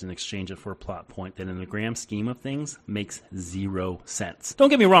franchise and exchanged it for a plot point that in the grand scheme of things makes 0 sense. Don't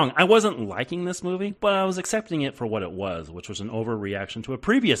get me wrong, I wasn't liking this movie, but I was accepting it for what it was, which was an overreaction to a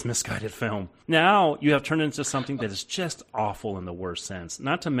previous misguided film. Now you have turned it into something that is just awful in the worst sense.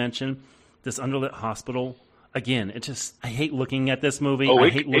 Not to mention this underlit hospital. Again, I hate looking at this movie. I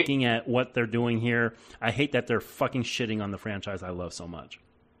hate looking at what they're doing here. I hate that they're fucking shitting on the franchise I love so much.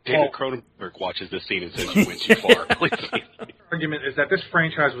 David Cronenberg watches this scene and says you went too far. The argument is that this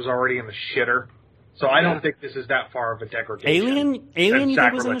franchise was already in the shitter, so I don't think this is that far of a degradation. Alien you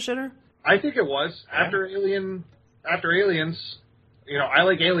think was in the shitter? I think it was. After Aliens, I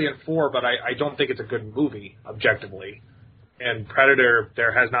like Alien 4, but I don't think it's a good movie, objectively. And Predator,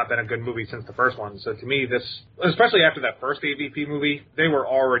 there has not been a good movie since the first one. So to me, this, especially after that first AVP movie, they were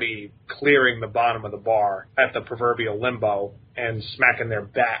already clearing the bottom of the bar at the proverbial limbo and smacking their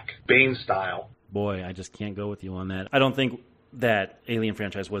back, Bane style. Boy, I just can't go with you on that. I don't think that Alien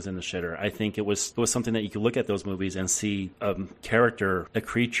franchise was in the shitter. I think it was something that you could look at those movies and see a character, a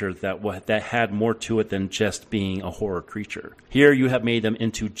creature that had more to it than just being a horror creature. Here you have made them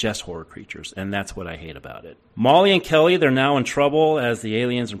into just horror creatures, and that's what I hate about it. Molly and Kelly, they're now in trouble as the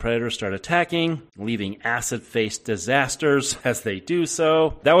aliens and predators start attacking, leaving acid-faced disasters as they do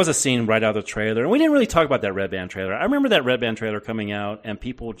so. That was a scene right out of the trailer, and we didn't really talk about that Red Band trailer. I remember that Red Band trailer coming out and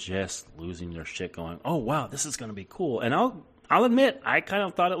people just losing their shit going, oh wow, this is going to be cool. And I'll admit, I kind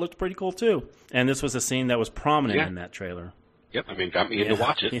of thought it looked pretty cool, too. And this was a scene that was prominent in that trailer. Yep, got me in to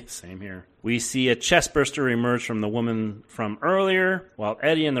watch it. Yeah, same here. We see a chestburster emerge from the woman from earlier, while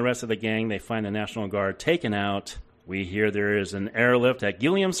Eddie and the rest of the gang, they find the National Guard taken out. We hear there is an airlift at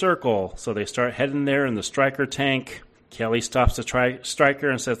Gilliam Circle, so they start heading there in the Stryker tank. Kelly stops the Stryker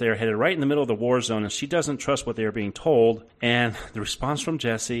and says they are headed right in the middle of the war zone, and she doesn't trust what they are being told. And the response from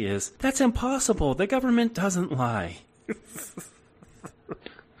Jesse is, that's impossible. The government doesn't lie.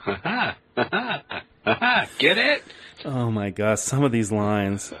 Get it? Oh my gosh, some of these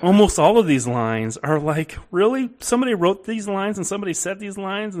lines, almost all of these lines are like, really? Somebody wrote these lines and somebody said these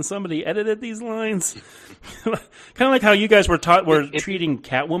lines and somebody edited these lines? Kind of like how you guys were treating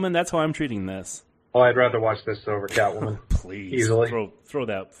Catwoman, that's how I'm treating this. Oh, I'd rather watch this over Catwoman. Please. Easily. Throw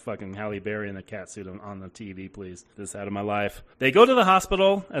that fucking Halle Berry in the catsuit on the TV, please. This out of my life. They go to the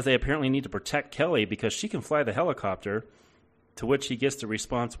hospital as they apparently need to protect Kelly because she can fly the helicopter. To which he gets the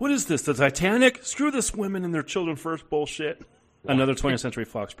response, what is this, the Titanic? Screw this women and their children first bullshit. Another 20th Century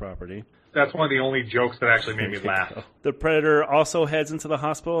Fox property. That's one of the only jokes that actually made me laugh. The Predator also heads into the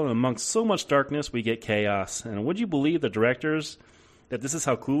hospital, and amongst so much darkness, we get chaos. And would you believe the directors that this is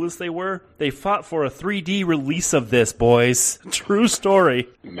how clueless they were? They fought for a 3D release of this, boys. True story.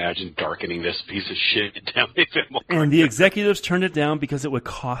 Imagine darkening this piece of shit down even more. And the executives turned it down because it would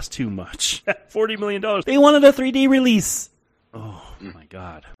cost too much. $40 million. They wanted a 3D release. Oh, my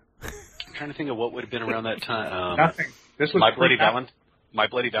God. I'm trying to think of what would have been around that time. Nothing. This was My Bloody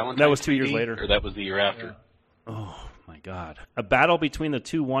Valentine. That was 2 years later. Or that was the year after. Yeah. Oh, my God. A battle between the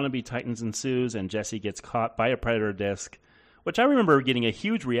two wannabe Titans ensues, and Jesse gets caught by a Predator disc, which I remember getting a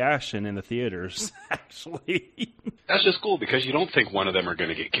huge reaction in the theaters, actually. That's just cool, because you don't think one of them are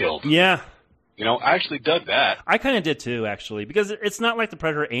going to get killed. Yeah. I actually dug that. I kind of did too, actually, because it's not like the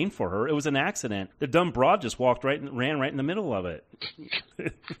Predator aimed for her. It was an accident. The dumb broad just ran right in the middle of it.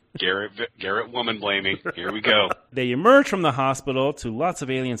 Garrett woman blaming. Here we go. They emerge from the hospital to lots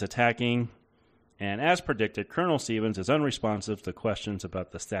of aliens attacking, and as predicted, Colonel Stevens is unresponsive to questions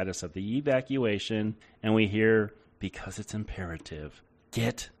about the status of the evacuation, and we hear, because it's imperative,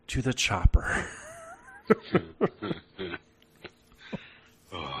 Get to the chopper.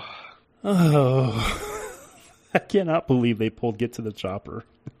 Oh, I cannot believe they pulled Get to the Chopper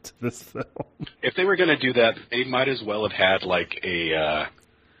to this film. If they were going to do that, they might as well have had like a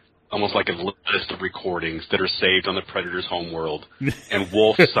almost like a list of recordings that are saved on the Predator's homeworld, and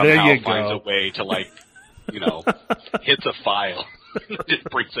Wolf somehow finds a way to, like, you know, hits a file and just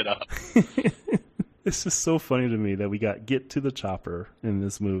brings it up. This is so funny to me that we got Get to the Chopper in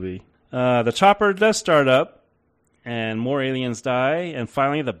this movie. The chopper does start up, and more aliens die, and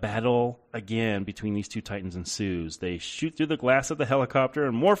finally the battle again between these two titans ensues. They shoot through the glass of the helicopter,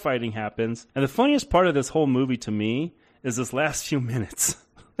 and more fighting happens. And the funniest part of this whole movie to me is this last few minutes.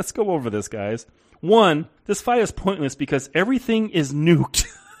 Let's go over this, guys. One, this fight is pointless because everything is nuked.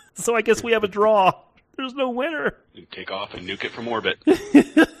 So I guess we have a draw. There's no winner. You take off and nuke it from orbit.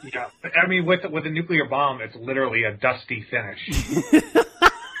 Yeah, I mean, with a nuclear bomb, it's literally a dusty finish.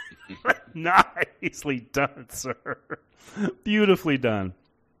 Nicely done, sir. Beautifully done.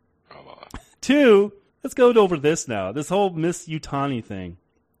 Two, let's go over this now. This whole Miss Yutani thing.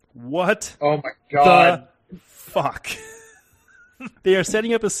 What? Oh my God. The fuck? They are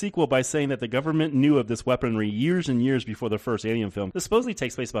setting up a sequel by saying that the government knew of this weaponry years and years before the first Alien film. This supposedly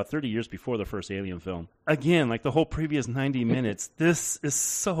takes place about 30 years before the first Alien film. Again, like the whole previous 90 minutes, this is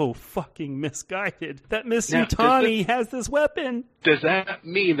so fucking misguided. That Miss Yutani has this weapon. Does that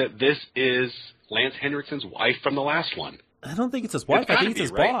mean that this is Lance Henriksen's wife from the last one? I don't think it's his wife. I think it's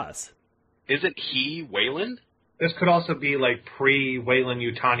his boss. Isn't he Wayland? This could also be like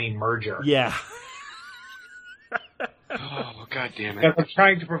pre-Wayland-Yutani merger. Yeah. Oh, God damn it. I'm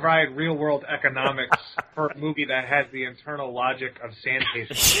trying to provide real-world economics for a movie that has the internal logic of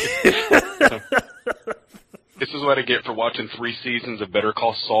Sandpaper. This is what I get for watching 3 seasons of Better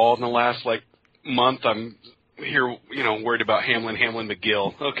Call Saul in the last, like, month. I'm here, you know, worried about Hamlin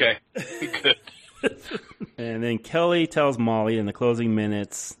McGill. Okay, good. And then Kelly tells Molly in the closing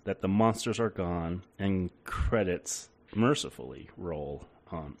minutes that the monsters are gone, and credits mercifully roll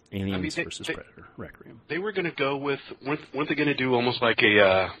on Aliens versus Predator Requiem. They were going to go with, weren't they going to do almost like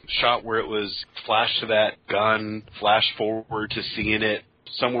a shot where it was flash to that gun, flash forward to seeing it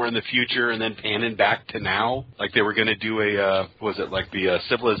somewhere in the future, and then panning back to now? Like they were going to do a, was it like the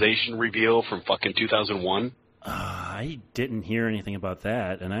Civilization reveal from fucking 2001? I didn't hear anything about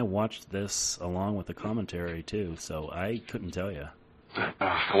that, and I watched this along with the commentary too, so I couldn't tell you.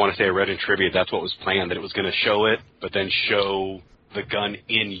 I want to say I read in trivia that's what was planned, that it was going to show it, but then show the gun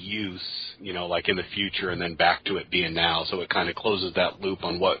in use, you know, like in the future, and then back to it being now, so it kind of closes that loop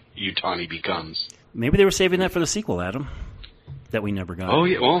on what Yutani becomes. Maybe they were saving that for the sequel, Adam, that we never got. Oh,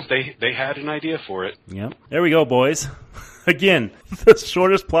 yeah, well, they had an idea for it. Yep. There we go, boys. Again, the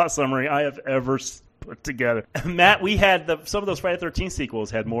shortest plot summary I have ever put together. Matt, we had some of those Friday the 13th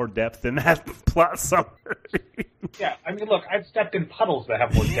sequels had more depth than that plot summary. Yeah, I mean, look, I've stepped in puddles that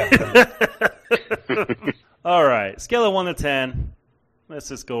have more depth than that. All right, scale of 1 to 10. Let's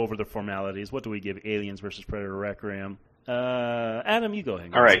just go over the formalities. What do we give Aliens versus Predator Requiem? Adam, you go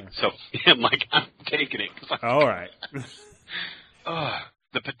ahead. All right, so I'm taking it. All right.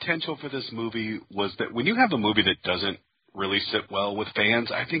 The potential for this movie was that when you have a movie that doesn't really sit well with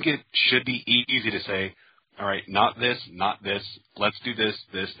fans, I think it should be easy to say, all right, not this, let's do this,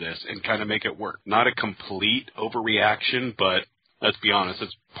 and kind of make it work. Not a complete overreaction, but let's be honest,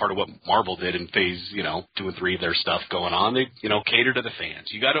 that's part of what Marvel did in phase, 2 and 3 of their stuff going on. They, cater to the fans.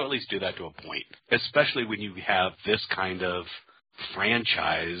 You got to at least do that to a point, especially when you have this kind of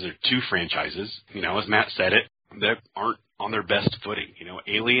franchise or 2 franchises, as Matt said it, that aren't on their best footing.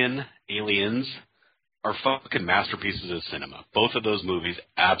 Aliens are fucking masterpieces of cinema. Both of those movies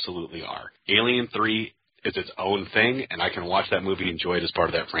absolutely are. Alien 3 is its own thing, and I can watch that movie and enjoy it as part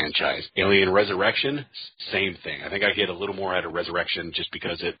of that franchise. Alien Resurrection, same thing. I think I get a little more out of Resurrection just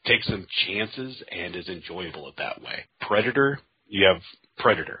because it takes some chances and is enjoyable it that way. Predator, you have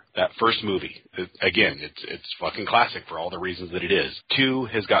Predator, that first movie. Again, it's fucking classic for all the reasons that it is. 2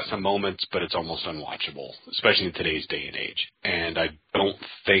 has got some moments, but it's almost unwatchable, especially in today's day and age. And I don't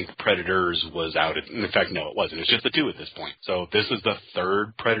think Predators was out. In fact, no, it wasn't. It's just the 2 at this point. So this is the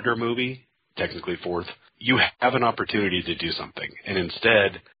 3rd Predator movie, technically 4th. You have an opportunity to do something. And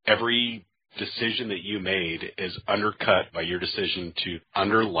instead, every decision that you made is undercut by your decision to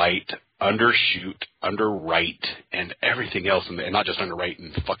underlight, undershoot, underwrite, and everything else. And not just underwrite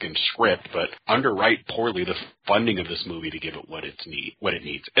in the fucking script, but underwrite poorly the funding of this movie to give it what it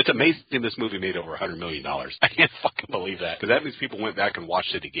needs. It's amazing this movie made over $100 million. I can't fucking believe that. Because that means people went back and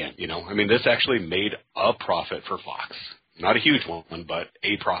watched it again, I mean, this actually made a profit for Fox. Not a huge one, but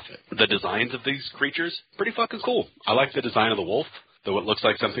a profit. The designs of these creatures, pretty fucking cool. I like the design of the wolf. though it looks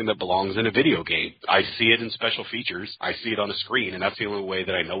like something that belongs in a video game. I see it in special features. I see it on the screen, and that's the only way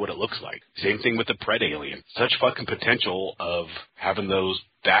that I know what it looks like. Same thing with the Predalien. Such fucking potential of having those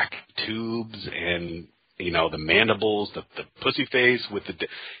back tubes and, you know, the mandibles, the pussy face with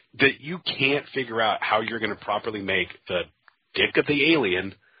that you can't figure out how you're going to properly make the dick of the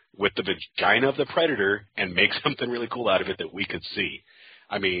alien with the vagina of the predator and make something really cool out of it that we could see.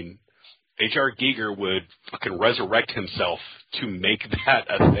 I mean, H.R. Giger would fucking resurrect himself to make that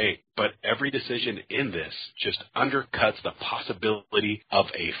a thing. But every decision in this just undercuts the possibility of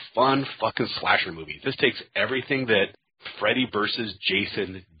a fun fucking slasher movie. This takes everything that Freddy versus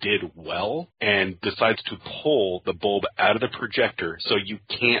Jason did well and decides to pull the bulb out of the projector so you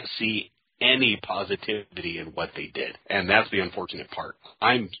can't see any positivity in what they did. And that's the unfortunate part.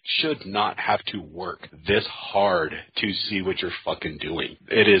 I should not have to work this hard to see what you're fucking doing.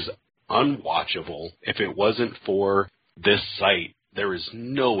 It is unwatchable. If it wasn't for this site, there is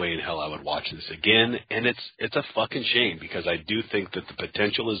no way in hell I would watch this again, and it's a fucking shame because I do think that the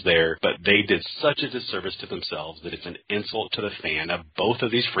potential is there, but they did such a disservice to themselves that it's an insult to the fan of both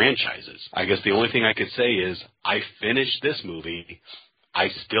of these franchises. I guess the only thing I could say is I finished this movie. I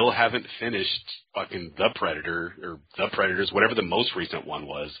still haven't finished fucking The Predator or The Predators, whatever the most recent one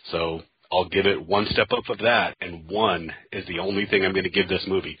was, so I'll give it one step up of that, and 1 is the only thing I'm going to give this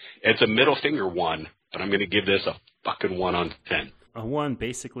movie. It's a middle finger 1, but I'm going to give this a fucking 1 on 10. A 1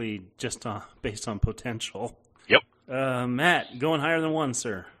 basically just based on potential. Yep. Matt, going higher than 1,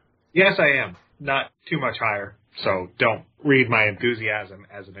 sir? Yes, I am. Not too much higher, so don't read my enthusiasm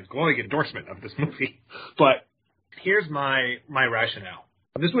as a glowing endorsement of this movie. But here's my rationale.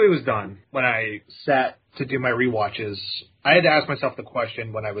 When this movie was done, when I sat to do my rewatches, I had to ask myself the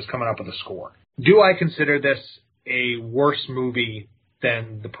question when I was coming up with a score. Do I consider this a worse movie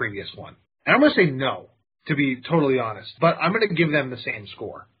than the previous one? And I'm going to say no, to be totally honest. But I'm going to give them the same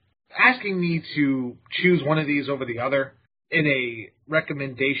score. Asking me to choose one of these over the other in a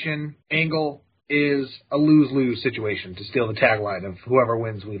recommendation angle is a lose-lose situation, to steal the tagline of whoever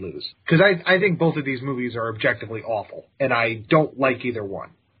wins, we lose. Because I think both of these movies are objectively awful, and I don't like either one.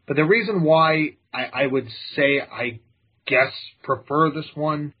 But the reason why I would say I guess prefer this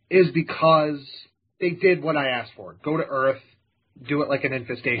one is because they did what I asked for. Go to Earth, do it like an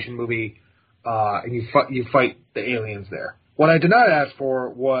infestation movie, and you fight the aliens there. What I did not ask for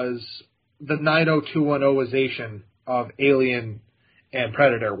was the 90210ization of Alien and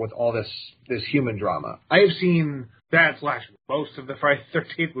Predator with all this human drama. I have seen bad slasher. Most of the Friday the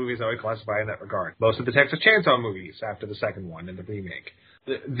 13th movies I would classify in that regard. Most of the Texas Chainsaw movies after the second one and the remake.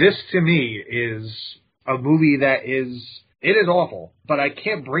 This, to me, is a movie that is awful, but I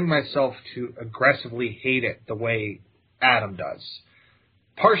can't bring myself to aggressively hate it the way Adam does.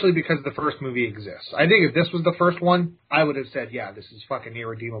 Partially because the first movie exists. I think if this was the first one, I would have said, yeah, this is fucking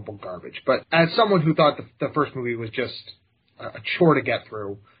irredeemable garbage. But as someone who thought the first movie was just a chore to get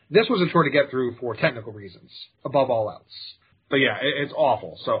through, this was a chore to get through for technical reasons, above all else. But yeah, it's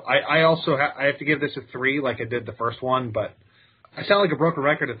awful. So I also I have to give this a 3 like I did the first one, but I sound like a broken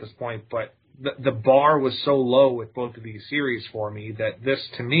record at this point, but the bar was so low with both of these series for me that this,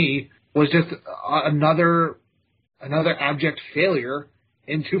 to me, was just another abject failure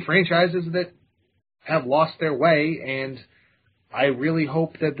in two franchises that have lost their way, and I really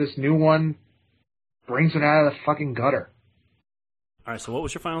hope that this new one brings it out of the fucking gutter. All right, so what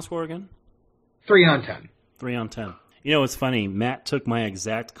was your final score again? 3 on 10. 3 on 10. You know, it's funny. Matt took my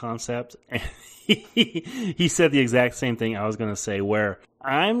exact concept, and he said the exact same thing I was going to say, where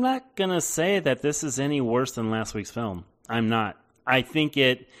I'm not going to say that this is any worse than last week's film. I'm not. I think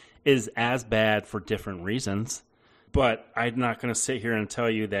it is as bad for different reasons, but I'm not going to sit here and tell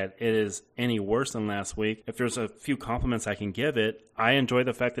you that it is any worse than last week. If there's a few compliments I can give it, I enjoy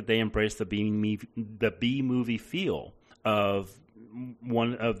the fact that they embrace the B-movie feel of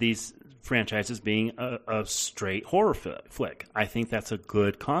one of these franchises being a straight horror flick. I think that's a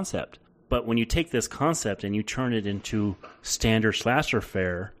good concept. But when you take this concept and you turn it into standard slasher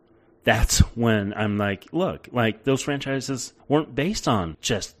fare, that's when I'm like, look, like those franchises weren't based on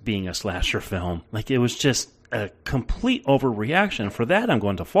just being a slasher film. Like it was just a complete overreaction. For that, I'm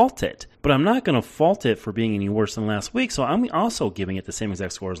going to fault it. But I'm not going to fault it for being any worse than last week. So I'm also giving it the same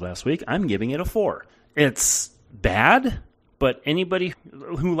exact score as last week. I'm giving it a 4. It's bad, but anybody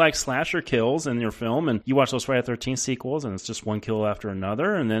who likes slasher kills in your film, and you watch those Friday the 13th sequels, and it's just one kill after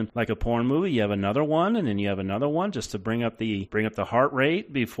another, and then like a porn movie, you have another one, and then you have another one just to bring up the heart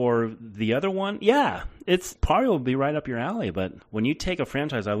rate before the other one. Yeah, it's probably will be right up your alley. But when you take a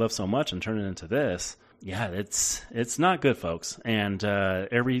franchise I love so much and turn it into this, yeah, it's not good, folks. And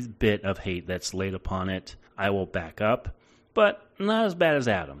every bit of hate that's laid upon it, I will back up. But not as bad as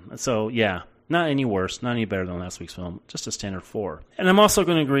Adam. So, yeah, not any worse, not any better than last week's film, just a standard 4. And I'm also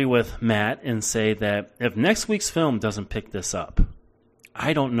going to agree with Matt and say that if next week's film doesn't pick this up,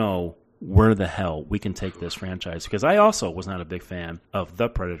 I don't know where the hell we can take this franchise, because I also was not a big fan of The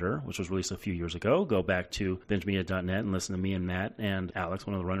Predator, which was released a few years ago. Go back to bingemedia.net and listen to me and Matt and Alex,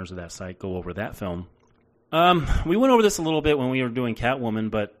 one of the runners of that site, go over that film. We went over this a little bit when we were doing Catwoman,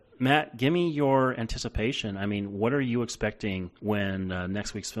 but Matt, give me your anticipation. I mean, what are you expecting when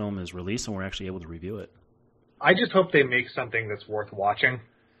next week's film is released and we're actually able to review it? I just hope they make something that's worth watching,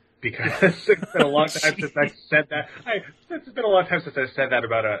 because it's been a long time since I said that. It's been a long time since I said that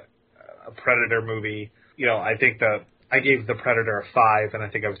about a Predator movie. You know, I think I gave The Predator a 5, and I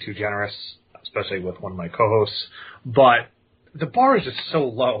think I was too generous, especially with one of my co-hosts. But the bar is just so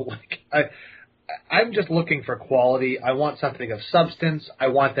low. Like, I'm just looking for quality. I want something of substance. I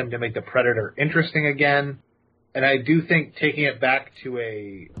want them to make The Predator interesting again. And I do think taking it back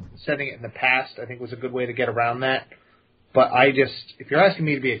to setting it in the past, I think was a good way to get around that. But if you're asking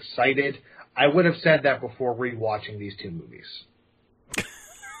me to be excited, I would have said that before rewatching these two movies.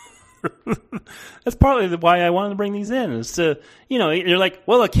 That's partly why I wanted to bring these in, is to, you're like,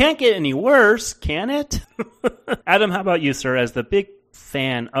 well, it can't get any worse, can it? Adam, how about you, sir, as the big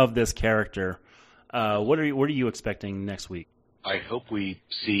fan of this character? What are you expecting next week? I hope we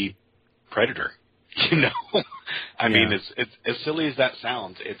see Predator. I mean, it's as silly as that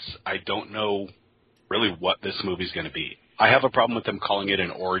sounds. I don't know really what this movie's going to be. I have a problem with them calling it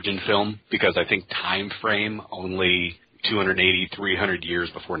an origin film, because I think time frame only 280, 300 years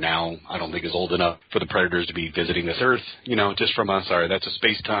before now, I don't think is old enough for the Predators to be visiting this Earth. Just from us, sorry, that's a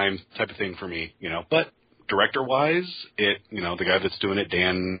space-time type of thing for me. But director-wise, the guy that's doing it,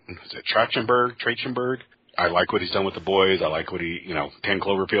 Dan, is it Trachtenberg? I like what he's done with The Boys. I like what 10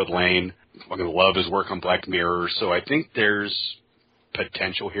 Cloverfield Lane. I love his work on Black Mirror. So I think there's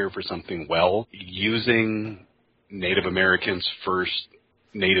potential here for something using Native Americans first,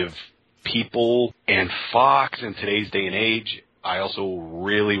 Native people, and Fox in today's day and age. I also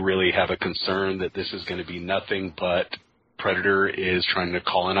really, really have a concern that this is going to be nothing but Predator is trying to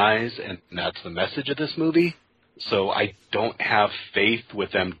colonize, and that's the message of this movie. So I don't have faith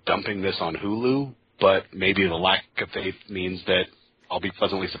with them dumping this on Hulu, but maybe the lack of faith means that I'll be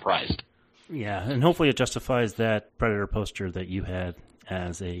pleasantly surprised. Yeah, and hopefully it justifies that Predator poster that you had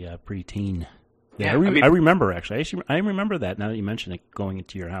as a preteen. Yeah, I remember, actually. I remember that now that you mention it, going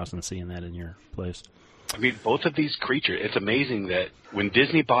into your house and seeing that in your place. I mean, both of these creatures, it's amazing that when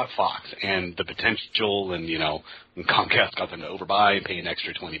Disney bought Fox and the potential and, when Comcast got them to overbuy and pay an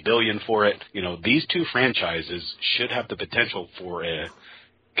extra $20 billion for it, these two franchises should have the potential for a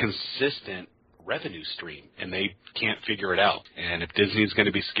consistent revenue stream, and they can't figure it out. And if Disney's going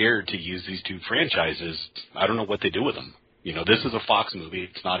to be scared to use these two franchises, I don't know what they do with them. This is a Fox movie.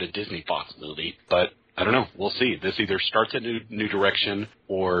 It's not a Disney Fox movie. But I don't know. We'll see. This either starts a new direction,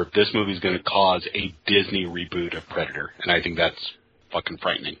 or this movie's going to cause a Disney reboot of Predator. And I think that's fucking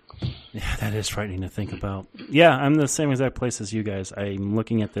frightening. Yeah, that is frightening to think about. Yeah, I'm the same exact place as you guys. I'm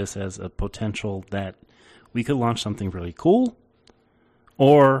looking at this as a potential that we could launch something really cool,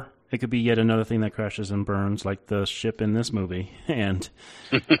 or it could be yet another thing that crashes and burns, like the ship in this movie, and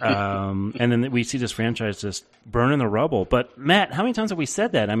then we see this franchise just burn in the rubble. But Matt, how many times have we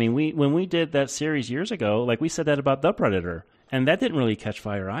said that? I mean, when we did that series years ago, we said that about The Predator, and that didn't really catch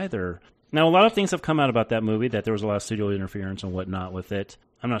fire either. Now, a lot of things have come out about that movie, that there was a lot of studio interference and whatnot with it.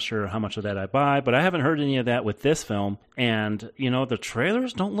 I'm not sure how much of that I buy, but I haven't heard any of that with this film. And, the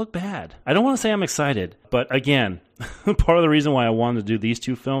trailers don't look bad. I don't want to say I'm excited, but again, part of the reason why I wanted to do these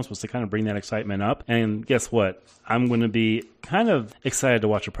two films was to kind of bring that excitement up. And guess what? I'm going to be kind of excited to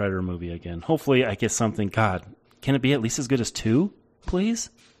watch a Predator movie again. Hopefully I get something. God, can it be at least as good as 2,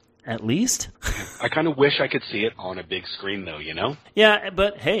 please? At least? I kind of wish I could see it on a big screen, though, Yeah,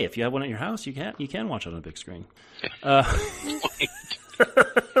 but hey, if you have one at your house, you can watch it on a big screen.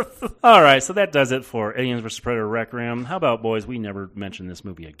 All right, so that does it for Aliens vs. Predator Requiem. How about, boys, we never mention this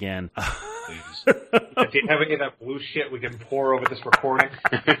movie again. Do you have any of that blue shit we can pour over this recording?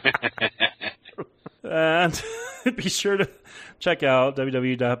 And be sure to check out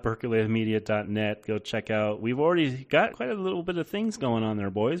www.percolatemedia.net. Go check out. We've already got quite a little bit of things going on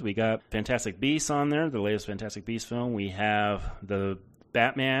there, boys. We got Fantastic Beasts on there, the latest Fantastic Beasts film. We have the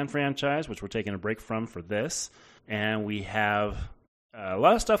Batman franchise, which we're taking a break from for this. And we have a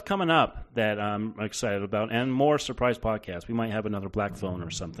lot of stuff coming up that I'm excited about, and more surprise podcasts. We might have another Black Phone or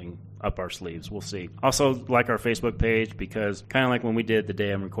something up our sleeves. We'll see. Also, like our Facebook page, because kind of like when we did the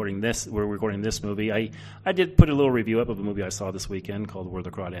day we're recording this movie, I did put a little review up of a movie I saw this weekend called Where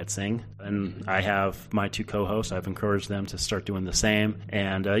the Crawdads Sing, and I have my two co-hosts. I've encouraged them to start doing the same,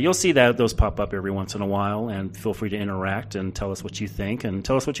 and you'll see that those pop up every once in a while, and feel free to interact and tell us what you think, and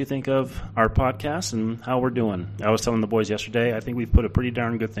tell us what you think of our podcast and how we're doing. I was telling the boys yesterday, I think we've put a pretty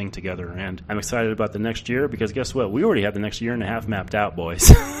darn good thing together, and I'm excited about the next year, because guess what? We already have the next year and a half mapped out,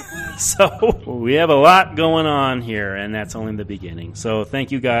 boys. So we have a lot going on here, and that's only the beginning. So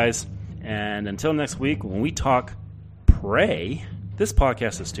thank you guys, and until next week when we talk Prey, this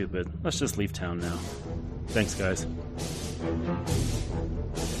podcast is stupid. Let's just leave town now. Thanks, guys.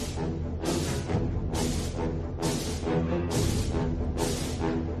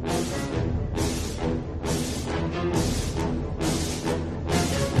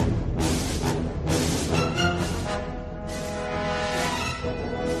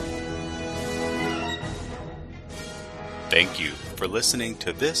 Thank you for listening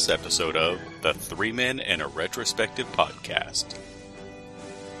to this episode of the Three Men and a Retrospective podcast.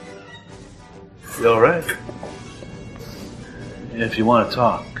 You all right? If you want to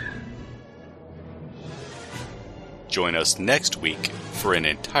talk. Join us next week for an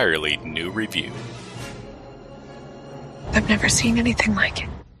entirely new review. I've never seen anything like it.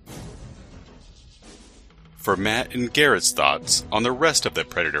 For Matt and Garrett's thoughts on the rest of the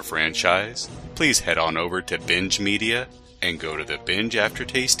Predator franchise, please head on over to Binge Media and go to the Binge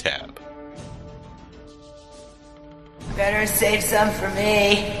Aftertaste tab. Better save some for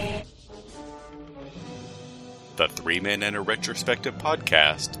me. The Three Men and a Retrospective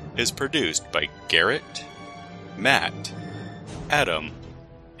podcast is produced by Garrett, Matt, Adam,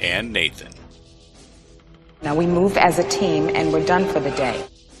 and Nathan. Now we move as a team and we're done for the day.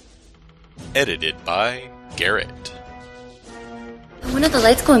 Edited by Garrett. When are the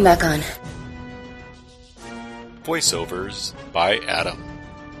lights going back on? Voiceovers by Adam.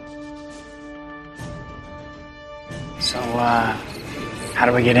 So, how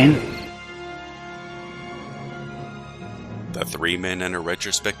do we get in? The Three Men and a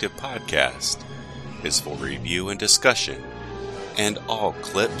Retrospective podcast is for review and discussion, and all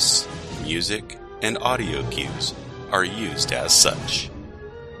clips, music, and audio cues are used as such.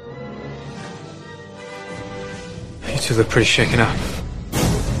 You two look pretty shaken up.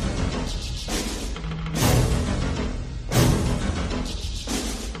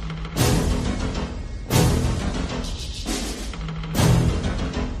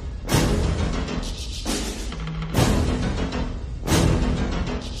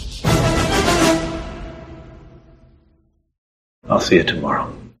 I'll see you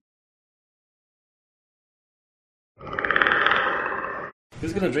tomorrow.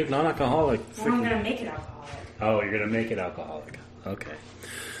 Who's going to drink non-alcoholic? Well, I'm going to make it alcoholic. Oh, you're going to make it alcoholic. Okay.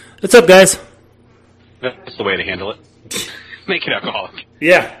 What's up, guys? That's the way to handle it. Make it alcoholic.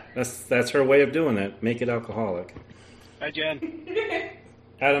 Yeah, that's her way of doing it. Make it alcoholic. Hi, Jen.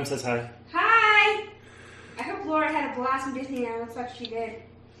 Adam says hi. Hi! I hope Laura had a blast in Disneyland. Looks like she did.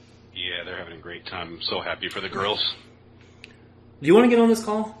 Yeah, they're having a great time. I'm so happy for the girls. Do you want to get on this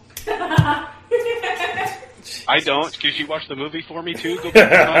call? I don't. Could you watch the movie for me, too? Go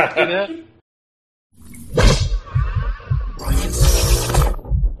back and do that.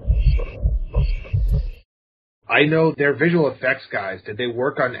 I know they're visual effects guys. Did they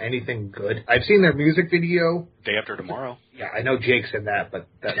work on anything good? I've seen their music video. Day After Tomorrow. Yeah, I know Jake's in that, but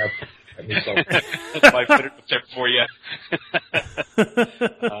that's so. That's my Predator tip for you.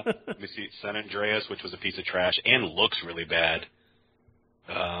 Let me see. San Andreas, which was a piece of trash and looks really bad.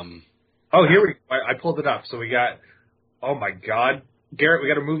 Oh, here we. I pulled it up. So we got. Oh my God, Garrett, we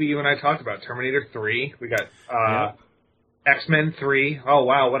got a movie you and I talked about. Terminator 3. We got X-Men 3. Oh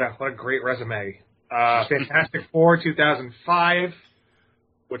wow, what a great resume. Fantastic Four 2005,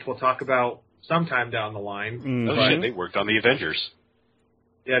 which we'll talk about sometime down the line. Oh shit, they worked on the Avengers.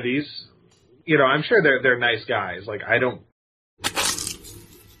 Yeah, these. I'm sure they're nice guys. Like I don't.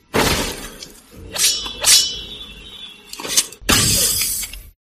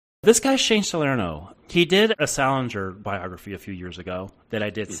 This guy's Shane Salerno. He did a Salinger biography a few years ago that I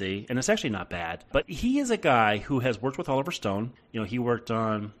did see, and it's actually not bad. But he is a guy who has worked with Oliver Stone. He worked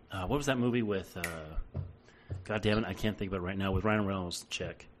on, what was that movie with, God damn it, I can't think of it right now, with Ryan Reynolds'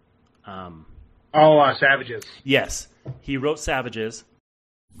 chick. Savages. Yes. He wrote Savages.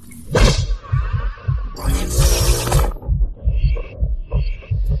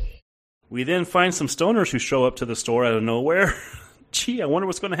 We then find some stoners who show up to the store out of nowhere. Gee, I wonder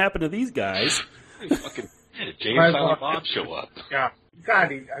what's going to happen to these guys. Fucking James Silent Bob show up. Yeah.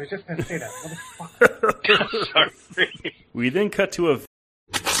 God, I was just going to say that. What the fuck? Sorry. We then cut to a